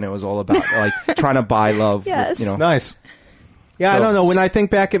Toys," and it was all about like trying to buy love. Yes. You know. Nice. Yeah, I So- don't know. When I think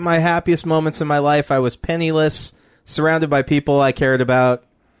back at my happiest moments in my life, I was penniless, surrounded by people I cared about.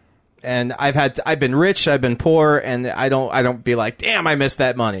 And I've been rich, I've been poor, and I don't be like, damn, I missed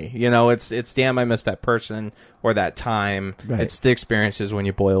that money. You know, it's damn, I missed that person or that time. Right. It's the experiences when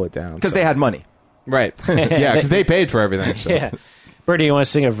you boil it down. Because they had money. Right. Yeah, because they paid for everything. So. Yeah. Bertie, you want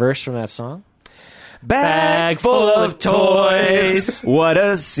to sing a verse from that song? Bag full of toys. What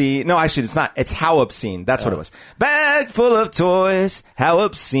a scene. No, actually, it's not. It's how obscene. That's what it was. Bag full of toys. How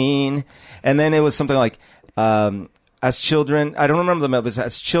obscene. And then it was something like, as children, I don't remember the melody, but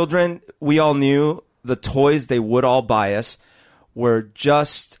as children, we all knew the toys they would all buy us were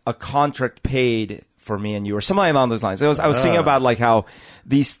just a contract paid for me and you, or something along those lines. I was singing about like how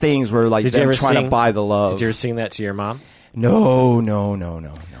these things were like them trying to buy the love. Did you ever sing that to your mom? No.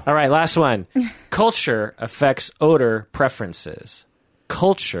 All right, last one. Culture affects odor preferences.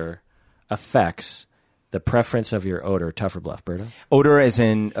 Culture affects the preference of your odor. Tough or bluff, Berto? Odor as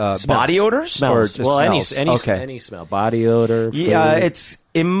in body odors? Smells. Or just smells? Any smell. Body odor. Yeah, food.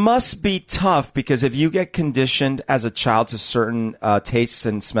 it must be tough because if you get conditioned as a child to certain tastes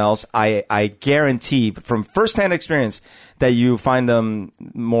and smells, I guarantee from firsthand experience that you find them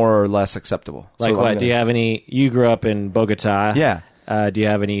more or less acceptable. Like So what? Do you have any? You grew up in Bogota. Yeah. Do you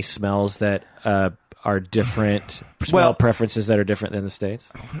have any smells that are different? Smell preferences that are different than the States?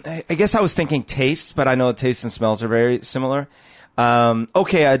 I guess I was thinking taste, but I know taste and smells are very similar.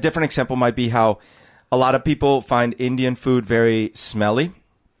 Okay, a different example might be how a lot of people find Indian food very smelly.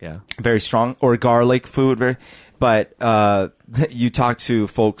 Yeah. Very strong, or garlic food, but you talk to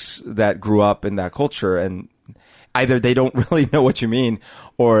folks that grew up in that culture, and either they don't really know what you mean,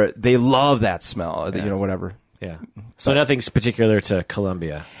 or they love that smell, Yeah. whatever. Yeah. So nothing's particular to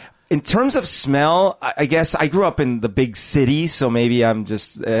Colombia. In terms of smell, I guess I grew up in the big city, so maybe I'm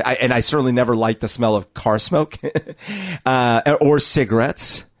just, and I certainly never liked the smell of car smoke or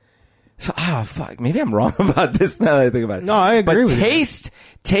cigarettes. So, fuck, maybe I'm wrong about this now that I think about it. No, I agree with you.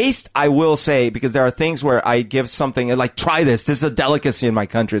 Taste, I will say, because there are things where I give something, like, try this. This is a delicacy in my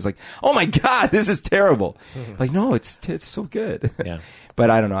country. It's like, oh my God, this is terrible. Like, no, it's so good. Yeah. But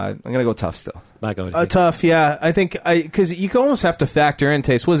I don't know. I'm going to go tough still. Not going Tough, yeah. I think because you almost have to factor in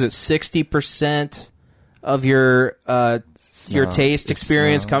taste. Was it 60% of your taste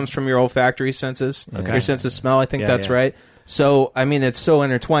experience comes from your olfactory senses, your sense of smell? I think that's right. So I mean, it's so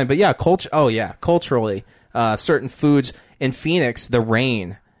intertwined. But yeah, culturally, certain foods in Phoenix, the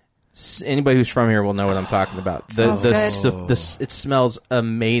rain. Anybody who's from here will know what I'm talking about. It smells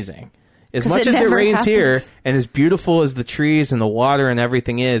amazing. As much as it rains here, and as beautiful as the trees and the water and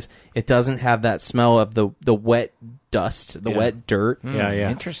everything is, it doesn't have that smell of the wet dust, the wet dirt. Yeah.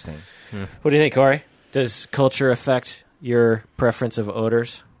 Interesting. What do you think, Corey? Does culture affect your preference of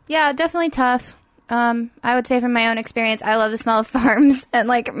odors? Yeah, definitely tough. I would say from my own experience, I love the smell of farms and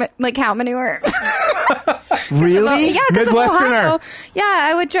like cow manure. Really? Yeah, because of Midwesterner. Ohio. Yeah,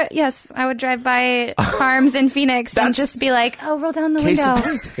 I would drive by farms in Phoenix and just be like, "Oh, roll down the Case of window.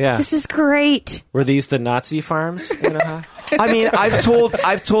 point. Yeah. This is great." Were these the Nazi farms in Ohio? I mean, I've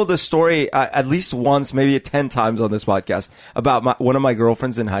told the story at least once, maybe 10 times on this podcast about one of my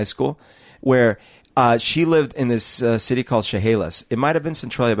girlfriends in high school, where she lived in this city called Chehalis. It might have been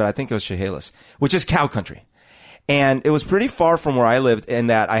Centralia, but I think it was Chehalis, which is cow country. And it was pretty far from where I lived in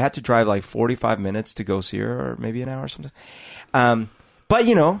that I had to drive like 45 minutes to go see her, or maybe an hour or something. But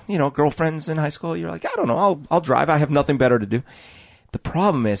you know, girlfriends in high school, you're like, I don't know, I'll drive. I have nothing better to do. The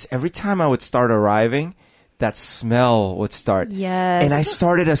problem is every time I would start arriving, that smell would start. Yes. And I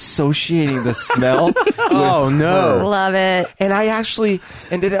started associating the smell. Oh no! Love it. And I actually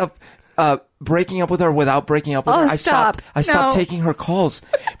ended up breaking up with her without breaking up with her. Stop. I stopped No. taking her calls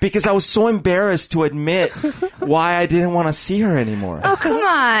because I was so embarrassed to admit why I didn't want to see her anymore. Oh, come on.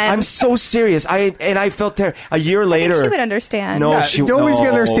 I'm so serious. I felt terrible. A year I later, think she would understand. No, Yeah, she nobody's no,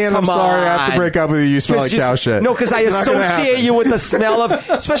 gonna understand. I'm come sorry. I have to on. break up with you. You smell like cow shit. No, because I It's not gonna associate happen. you with the smell of,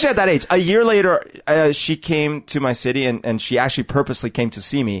 especially at that age. A year later, she came to my city and she actually purposely came to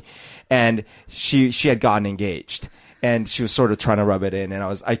see me, and she had gotten engaged. And she was sort of trying to rub it in,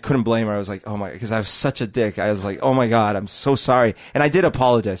 and I couldn't blame her. I was like, oh my, because I was such a dick. I was like, oh my God, I'm so sorry. And I did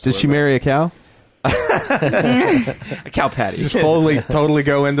apologize to her. Did she marry a cow? A cow patty? Just totally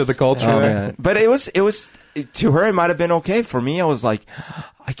go into the culture there. Man. But it was to her, it might have been okay. For me, I was like,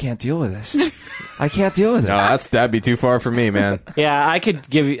 I can't deal with this. I can't deal with it. No, that'd be too far for me, man. Yeah, I could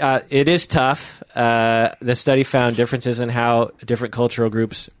give you. It is tough. The study found differences in how different cultural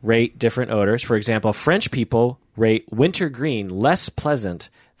groups rate different odors. For example, French people rate wintergreen less pleasant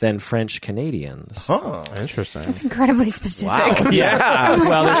than French Canadians. Oh, interesting. That's incredibly specific. wow. Yeah.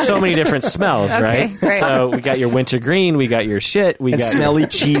 Well, there's so many different smells, right? Right. So we got your wintergreen, we got your shit, we And got smelly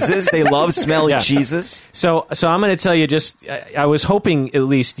cheeses. They love smelly Yeah. cheeses. So I'm going to tell you. I was hoping at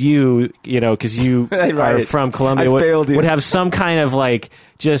least you know, because you are Right. from Colombia, I failed you. would have some kind of like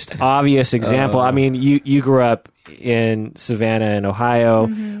just obvious example. I mean, you grew up in Savannah in Ohio,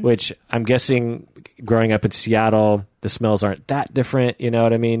 which I'm guessing growing up in Seattle, the smells aren't that different. You know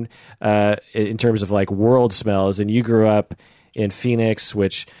what I mean? In terms of like world smells, and you grew up in Phoenix,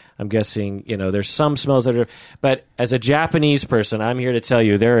 which I'm guessing, you know, there's some smells that are, but as a Japanese person, I'm here to tell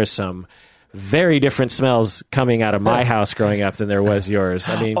you there are some very different smells coming out of my house growing up than there was yours.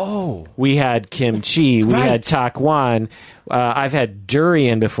 I mean, we had kimchi, we had takwan. I've had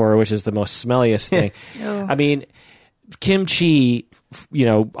durian before, which is the most smelliest thing. I mean, kimchi, you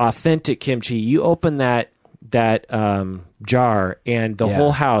know, authentic kimchi, you open that jar and the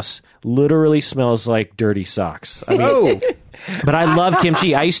whole house literally smells like dirty socks. I mean, but I love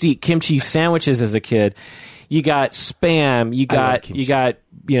kimchi. I used to eat kimchi sandwiches as a kid. You got Spam, you got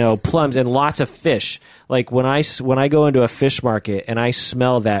you know, plums and lots of fish. Like when I go into a fish market and I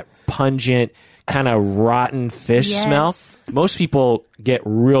smell that pungent kind of rotten fish smell, most people get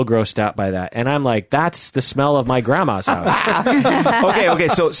real grossed out by that. And I'm like, that's the smell of my grandma's house. Okay.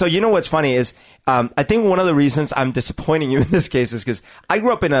 So you know what's funny is, I think one of the reasons I'm disappointing you in this case is because I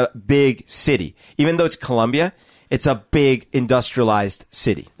grew up in a big city. Even though it's Colombia, it's a big industrialized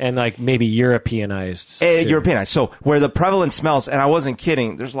city. And like maybe Europeanized. Europeanized. So where the prevalent smells, and I wasn't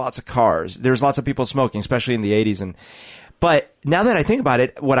kidding, there's lots of cars. There's lots of people smoking, especially in the 80s. But now that I think about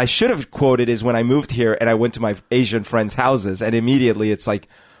it, what I should have quoted is when I moved here and I went to my Asian friends' houses, and immediately it's like,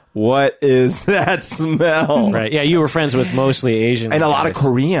 what is that smell? Right. Yeah, you were friends with mostly Asian And a lot guys. of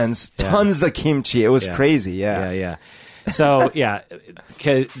Koreans, tons of kimchi. It was crazy. Yeah. So, yeah,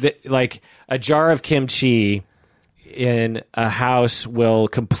 'cause like a jar of kimchi in a house will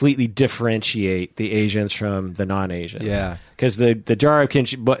completely differentiate the Asians from the non-Asians. Yeah. Because the jar of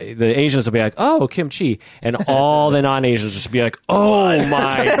kimchi, the Asians will be like, oh, kimchi. And all the non-Asians will just be like, oh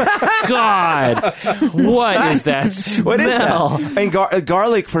my God, what is that smell? What is that? And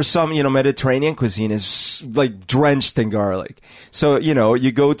garlic for some, you know, Mediterranean cuisine is like drenched in garlic. So, you know,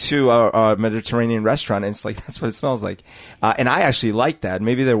 you go to a Mediterranean restaurant and it's like, that's what it smells like. And I actually like that.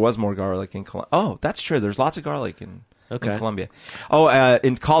 Maybe there was more garlic in Colombia. Oh, that's true. There's lots of garlic in Colombia. Oh,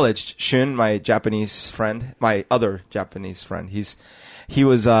 in college, Shun, my Japanese friend, my other Japanese friend, he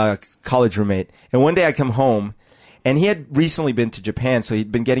was a college roommate. And one day I come home, and he had recently been to Japan, so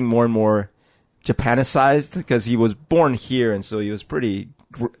he'd been getting more and more Japanicized because he was born here, and so he was pretty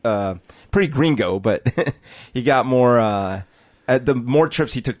gringo. But he got more. The more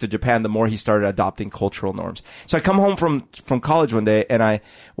trips he took to Japan, the more he started adopting cultural norms. So I come home from college one day, and I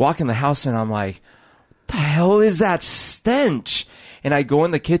walk in the house, and I'm like, the hell is that stench? And I go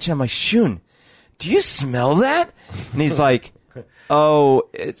in the kitchen. I'm like, Shun, do you smell that? And he's like, oh,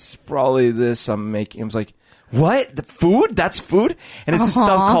 it's probably this I'm making. I was like, what? The food? That's food? And it's this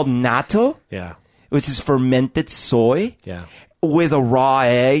stuff called natto. Yeah. Which is fermented soy. Yeah. With a raw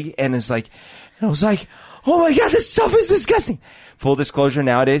egg. And it's like, and I was like, oh my God, this stuff is disgusting. Full disclosure,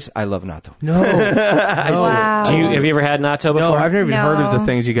 nowadays, I love natto. No. Wow. Have you ever had natto before? No, I've never even heard of the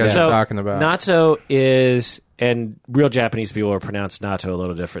things you guys So are talking about. Natto is, and real Japanese people will pronounce natto a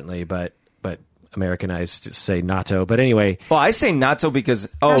little differently, but Americanized say natto. But anyway, Well, I say natto because,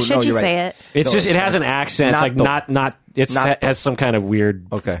 How should you you're say right. it? it's No, just it's it has an accent. It's like Natto. It has some kind of weird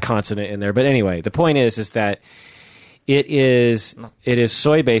Okay. consonant in there. But anyway, the point is that it is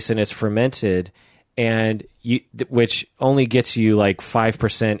soy based and it's fermented, and which only gets you like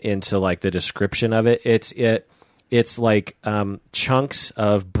 5% into like the description of it. It's like chunks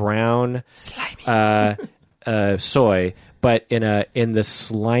of brown Slimy. soy, but in the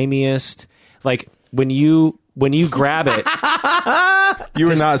slimiest, like when you grab it. You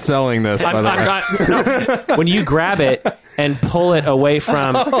were not selling this, by the way. No, when you grab it and pull it away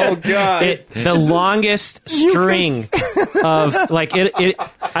from Oh, God. the longest string of like it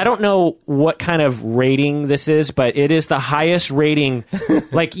I don't know what kind of rating this is, but it is the highest rating.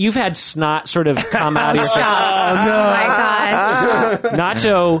 Like, you've had snot sort of come out of your face. Oh my gosh.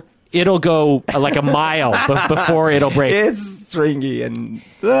 Nacho, it'll go like a mile before it'll break. It's stringy and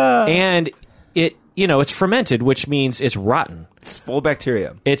it, it's fermented, which means it's rotten. it's full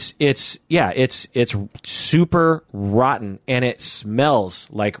bacteria. It's super rotten, and it smells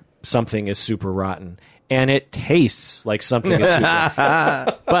like something is super rotten, and it tastes like something is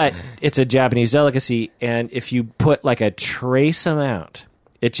super. But it's a Japanese delicacy, and if you put like a trace amount,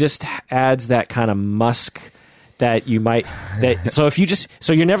 it just adds that kind of musk that you might so if you just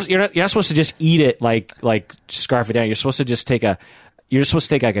you're not supposed to just eat it like scarf it down. You're supposed to just take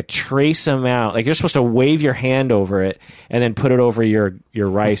like a trace amount. Like, you're supposed to wave your hand over it and then put it over your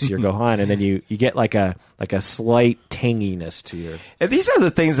rice, your gohan, and then you get like a slight tanginess to your. And these are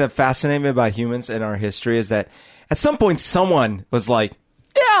the things that fascinate me about humans in our history, is that at some point someone was like,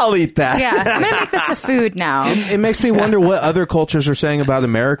 yeah, I'll eat that. Yeah, I'm going to make this a food now. It makes me wonder what other cultures are saying about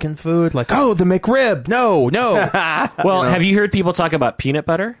American food. Like, oh, the McRib. No. Well, have you heard people talk about peanut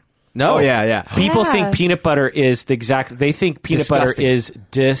butter? No. Oh, yeah. People think peanut butter is they think peanut butter is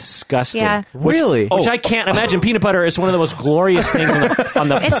disgusting. Yeah. Really? Which I can't imagine. Peanut butter is one of the most glorious things on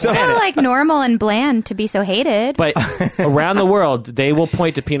the It's so planet. like normal and bland to be so hated. But around the world, they will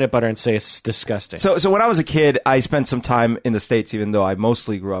point to peanut butter and say it's disgusting. So when I was a kid, I spent some time in the States, even though I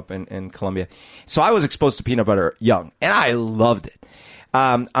mostly grew up in Colombia. So I was exposed to peanut butter young, and I loved it.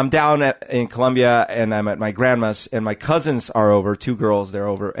 I'm down in Colombia, and I'm at my grandma's, and my cousins are over, 2 girls, they're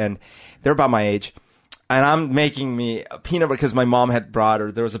over, and they're about my age. And I'm making me a peanut butter, because my mom had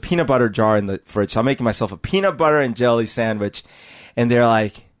there was a peanut butter jar in the fridge. So I'm making myself a peanut butter and jelly sandwich. And they're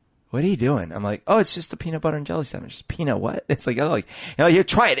like, what are you doing? I'm like, oh, it's just a peanut butter and jelly sandwich. It's peanut what? It's like, here,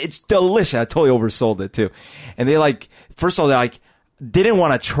 try it. It's delicious. I totally oversold it too. And they first of all, they're like, didn't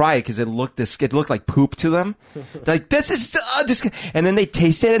want to try it because it looked like poop to them. They're like, this is and then they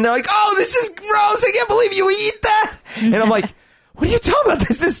taste it and they're like, oh, this is gross. I can't believe you eat that. And I'm like, what are you talking about?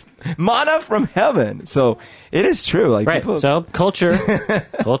 This is manna from heaven. So it is true. Like, right. So culture.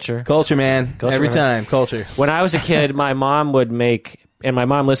 Culture, man. Every time. Culture. When I was a kid, my mom would make, and my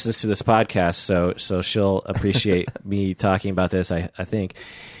mom listens to this podcast, so she'll appreciate me talking about this, I think.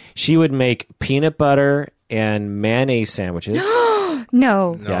 She would make peanut butter and mayonnaise sandwiches.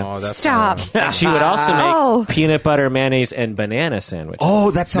 No. Yeah. Stop. And she would also make peanut butter, mayonnaise, and banana sandwiches.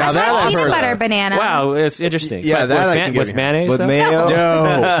 Oh, that sounds Peanut butter banana. Wow, it's interesting. Yeah, But that I can with, get with mayonnaise? with though? mayo.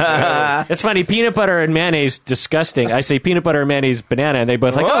 No. It's funny, peanut butter and mayonnaise, disgusting. I say peanut butter and mayonnaise, banana, and they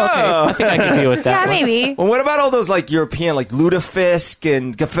both like, oh, okay, I think I can deal with that. Yeah, one. maybe. Well, what about all those like European, like lutefisk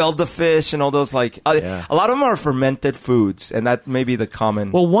and gefilte fish and all those like Yeah. a lot of them are fermented foods, and that may be the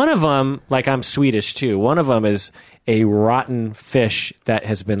common. Well, one of them, like I'm Swedish too, one of them is a rotten fish that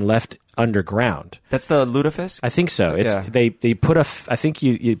has been left underground. That's the lutefisk. I think so. It's Yeah. they put I think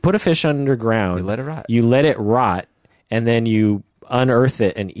you put a fish underground. You let it rot. You let it rot, and then you unearth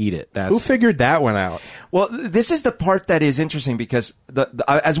it and eat it. Who figured that one out? Well, this is the part that is interesting because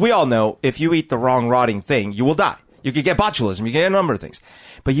as we all know, if you eat the wrong rotting thing, you will die. You could get botulism. You can get a number of things,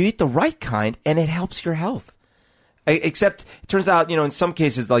 but you eat the right kind, and it helps your health. Except it turns out, in some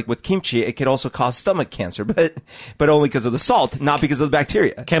cases, like with kimchi, it could also cause stomach cancer, but only because of the salt, not because of the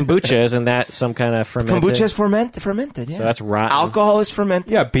bacteria. Kombucha, isn't that some kind of fermented? Kombucha is fermented. Yeah. So that's rotten. Alcohol is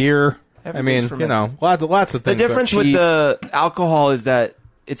fermented. Yeah, beer. Everything's fermented. Lots of The things. difference with Cheese. the alcohol is that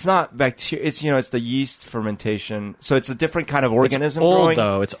it's not bacteria. It's it's the yeast fermentation. So it's a different kind of organism. It's old growing.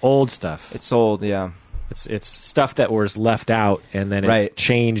 though. It's old stuff. It's old, yeah. It's stuff that was left out and then it Right.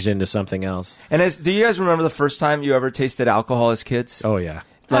 changed into something else. And do you guys remember the first time you ever tasted alcohol as kids? Oh yeah.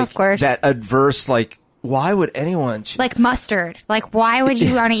 Like of course. that adverse, like, why would anyone? Like mustard. Like, why would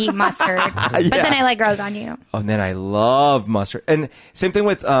you want to eat mustard? But then it grows on you. Oh, and then I love mustard. And same thing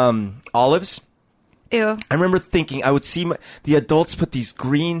with olives. Ew. I remember thinking I would see the adults put these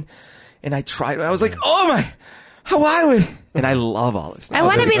green, and I tried. And I was like, oh my, why would? And I love olives. I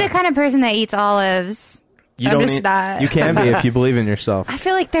want to be the kind of person that eats olives. You I'm don't just eat- not. You can be if you believe in yourself. I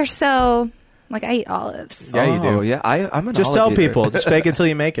feel like they're so... Like, I eat olives. Yeah, you do. Oh, yeah, I'm an Just olive tell eater. people. Just fake it till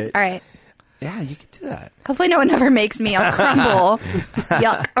you make it. All right. Yeah, you could do that. Hopefully no one ever makes me. I'll crumble.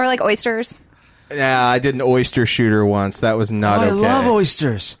 Yuck. Or like oysters. Yeah, I did an oyster shooter once. That was not I okay. love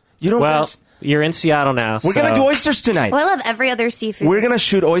oysters. You know, Well, guys, you're in Seattle now. we're gonna do oysters tonight. Well, I love every other seafood. We're gonna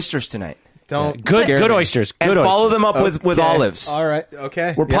shoot oysters tonight. Don't Good scare good me. oysters. And Good follow oysters. them up with Okay. olives. All right.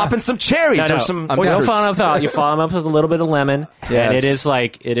 Okay. We're Yeah. popping some cherries No, or no. some I'm You oysters. don't follow them up with, you follow them up with a little bit of lemon. Yes. And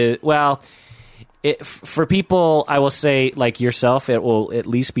it is, well, for people, I will say, like yourself, it will at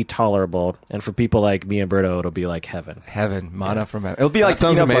least be tolerable. And for people like me and Berto, it'll be like heaven. Manna from heaven. It'll be like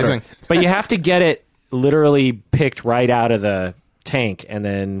sounds peanut amazing. butter. But you have to get it literally picked right out of the tank and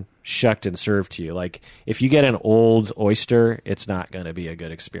then shucked and served to you. Like if you get an old oyster, it's not going to be a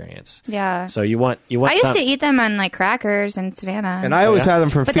good experience. Yeah. So you want. I used to eat them on like crackers in Savannah. And I always had them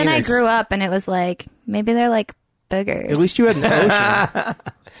from but Phoenix. then I grew up and it was like, maybe they're like boogers. At least you had an ocean.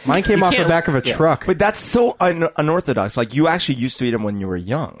 Mine came off the back of a truck. But that's so unorthodox. Like you actually used to eat them when you were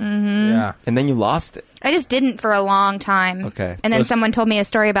young. Yeah. And then you lost it. I just didn't for a long time. Okay. And then someone told me a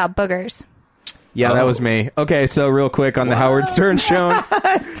story about boogers. Yeah, that was me. Okay, so real quick on the Howard Stern show.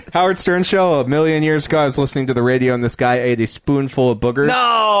 Howard Stern show, a million years ago, I was listening to the radio and this guy ate a spoonful of boogers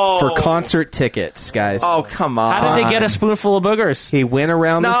for concert tickets, guys. Oh, come on. How did they get a spoonful of boogers? He went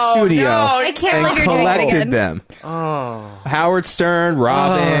around the studio I can't and believe you're doing that collected again. them. Howard Stern,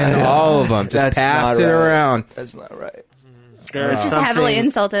 Robin, all of them. Just passed it around. That's not right. Just heavily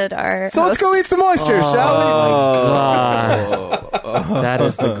insulted our So let's host. go eat some oysters, shall God. That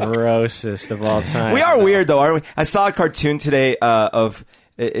is the grossest of all time. We are weird, though, aren't we? I saw a cartoon today of...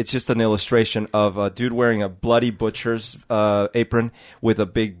 It's just an illustration of a dude wearing a bloody butcher's apron with a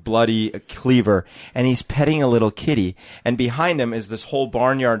big bloody cleaver, and he's petting a little kitty. And behind him is this whole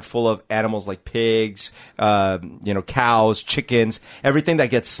barnyard full of animals like pigs, cows, chickens, everything that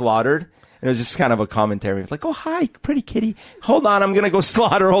gets slaughtered. And it was just kind of a commentary. It's like, oh, hi, pretty kitty. Hold on, I'm going to go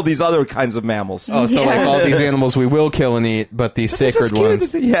slaughter all these other kinds of mammals. we? Oh, so like all these animals we will kill and eat, but these sacred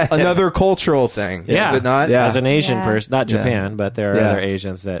ones. Yeah. Another cultural thing. Yeah. Is it not? Yeah. As an Asian Yeah. person, not Japan, but there are Yeah. other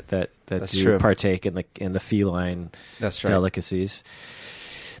Asians that That's do true. partake in the feline That's right. delicacies.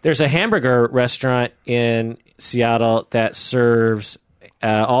 There's a hamburger restaurant in Seattle that serves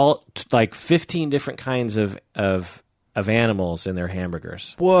all like 15 different kinds of animals in their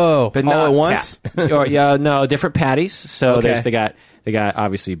hamburgers. Whoa. But all not at once? Different patties. So Okay. they got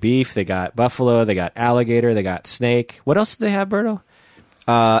obviously beef, they got buffalo, they got alligator, they got snake. What else do they have, Berto?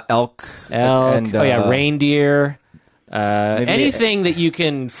 Elk. And, reindeer. maybe Anything that you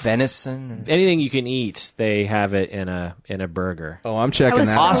can venison. anything you can eat, they have it in a burger. Oh, I'm checking was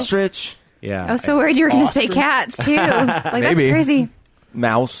that. so- Ostrich. Yeah. I was so worried you were going to say cats, too. Like, that's Maybe. crazy.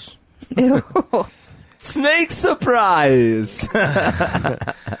 Mouse. Ew. Snake surprise.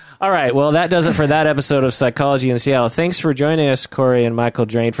 All right. Well, that does it for that episode of Psychology in Seattle. Thanks for joining us, Corey and Michael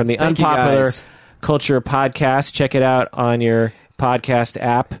Drain from the Thank you, Unpopular guys. Culture Podcast. Check it out on your podcast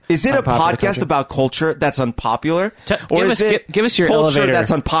app. Is it a Unpopular podcast Culture. about culture that's unpopular? Give us your culture elevator.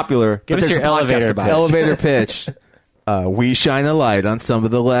 that's unpopular, Give but us there's your a podcast elevator about pitch. it? Elevator pitch. We shine a light on some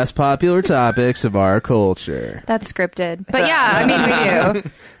of the less popular topics of our culture. That's scripted. But yeah, I mean, we do.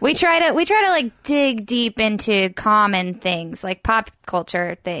 We try to like dig deep into common things, like pop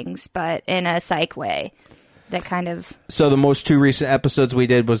culture things, but in a psych way. That kind of... So the most two recent episodes we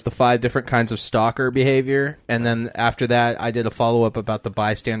did was the 5 different kinds of stalker behavior. And then after that, I did a follow-up about the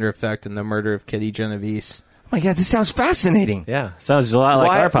bystander effect and the murder of Kitty Genovese. Oh my God, this sounds fascinating. Yeah. Sounds a lot like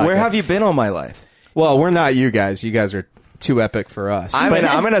Why- our podcast. Where have you been all my life? Well, we're not you guys. You guys are too epic for us. I'm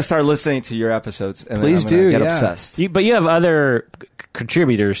gonna start listening to your episodes. And Please then I'm gonna do, Get yeah. obsessed. But you have other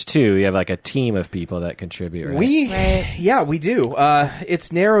contributors too. You have like a team of people that contribute, right? Yeah, we do.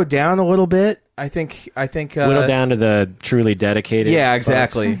 It's narrowed down a little bit. I think. Whittle down to the truly dedicated. Yeah, folks.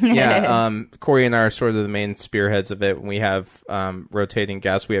 exactly. Yeah, Corey and I are sort of the main spearheads of it. We have rotating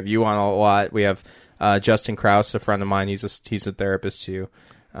guests. We have you on a lot. We have Justin Krause, a friend of mine. He's a therapist too.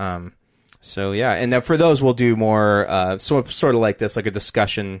 So yeah, and for those we'll do more sort of like this, like a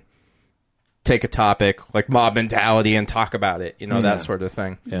discussion. Take a topic like mob mentality and talk about it. That sort of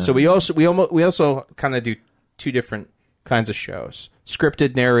thing. Yeah. So we also kind of do 2 different kinds of shows: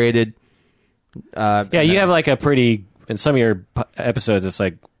 scripted, narrated. Yeah, you have like a pretty in some of your episodes. It's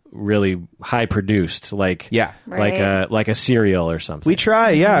like really high produced, like Right. like a serial or something. We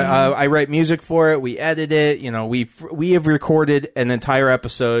try, yeah. I write music for it. We edit it. We have recorded an entire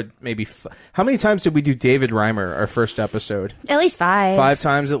episode. Maybe how many times did we do David Reimer, our first episode? At least 5. 5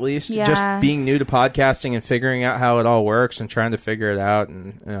 times at least. Yeah. Just being new to podcasting and figuring out how it all works and trying to figure it out.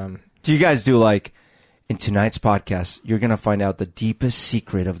 And Do you guys do like in tonight's podcast? You're gonna find out the deepest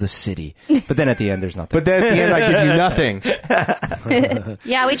secret of the city, but then at the end, there's nothing. but then at the end, I give you nothing.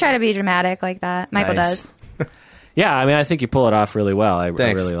 Yeah, we try to be dramatic like that. Michael Nice. does. Yeah, I mean, I think you pull it off really well. I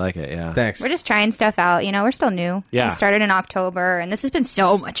Thanks. really like it. Yeah, Thanks. We're just trying stuff out. We're still new. Yeah. We started in October, and this has been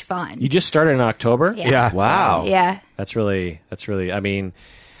so much fun. you just started in October. Yeah. Wow. Yeah. That's really. I mean,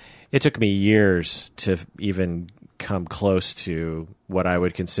 it took me years to even come close to what I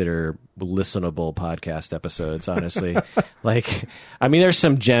would consider listenable podcast episodes, honestly. Like, I mean, there's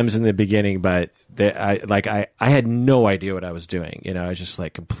some gems in the beginning, but I had no idea what I was doing. You know, I was just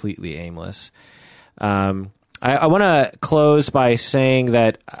like completely aimless. I want to close by saying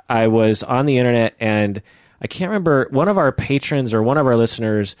that I was on the internet, and I can't remember, one of our patrons or one of our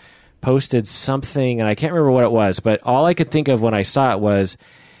listeners posted something, and I can't remember what it was, but all I could think of when I saw it was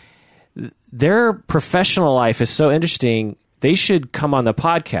their professional life is so interesting. They should come on the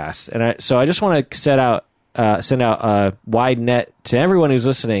podcast. And so I just want to send out a wide net to everyone who's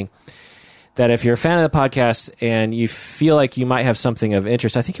listening, that if you're a fan of the podcast and you feel like you might have something of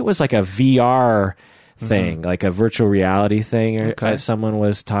interest, I think it was like a VR thing, like a virtual reality thing, someone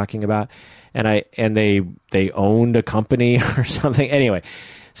was talking about, and they owned a company or something. Anyway,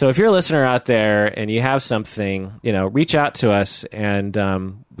 so if you're a listener out there and you have something, reach out to us, and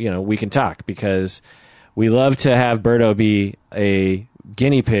we can talk, because we love to have Berto be a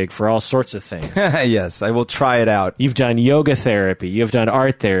guinea pig for all sorts of things. Yes, I will try it out. You've done yoga therapy, you've done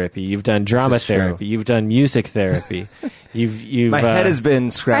art therapy, you've done drama therapy, you've done music therapy. You've my head has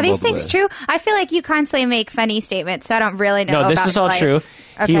been scrambled. Are these things true? I feel like you constantly make funny statements, so I don't really know. No, this is all life. true.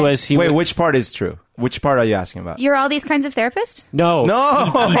 Okay. Wait, which part is true? Which part are you asking about? You're all these kinds of therapists? No.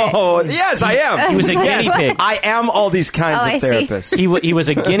 Yes, I am. He was a guinea pig. I am all these kinds of therapists. He was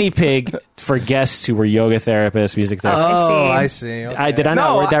a guinea pig for guests who were yoga therapists, music therapists. I see. Okay. Did I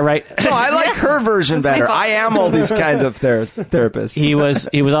not word that right? No, I like her version better. I am all these kinds of therapists.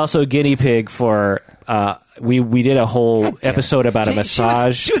 He was also a guinea pig for. We did a whole episode about a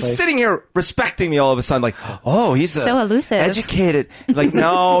massage. She was sitting here respecting me all of a sudden, like, oh, he's so elusive, educated. Like,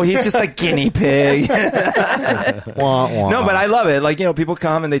 no, he's just a guinea pig. No, but I love it. Like, people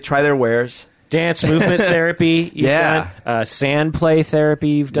come and they try their wares. Dance movement therapy. You've done. Sand play therapy.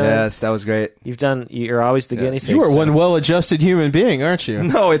 You've done. Yes, that was great. You're always the guinea pig. You are one well-adjusted human being, aren't you?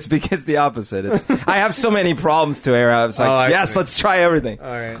 No, it's because the opposite. I have so many problems to air. I was like, let's try everything.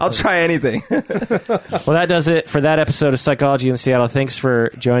 All right. I'll try anything. Well, that does it for that episode of Psychology in Seattle. Thanks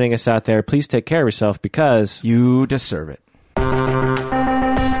for joining us out there. Please take care of yourself, because you deserve it.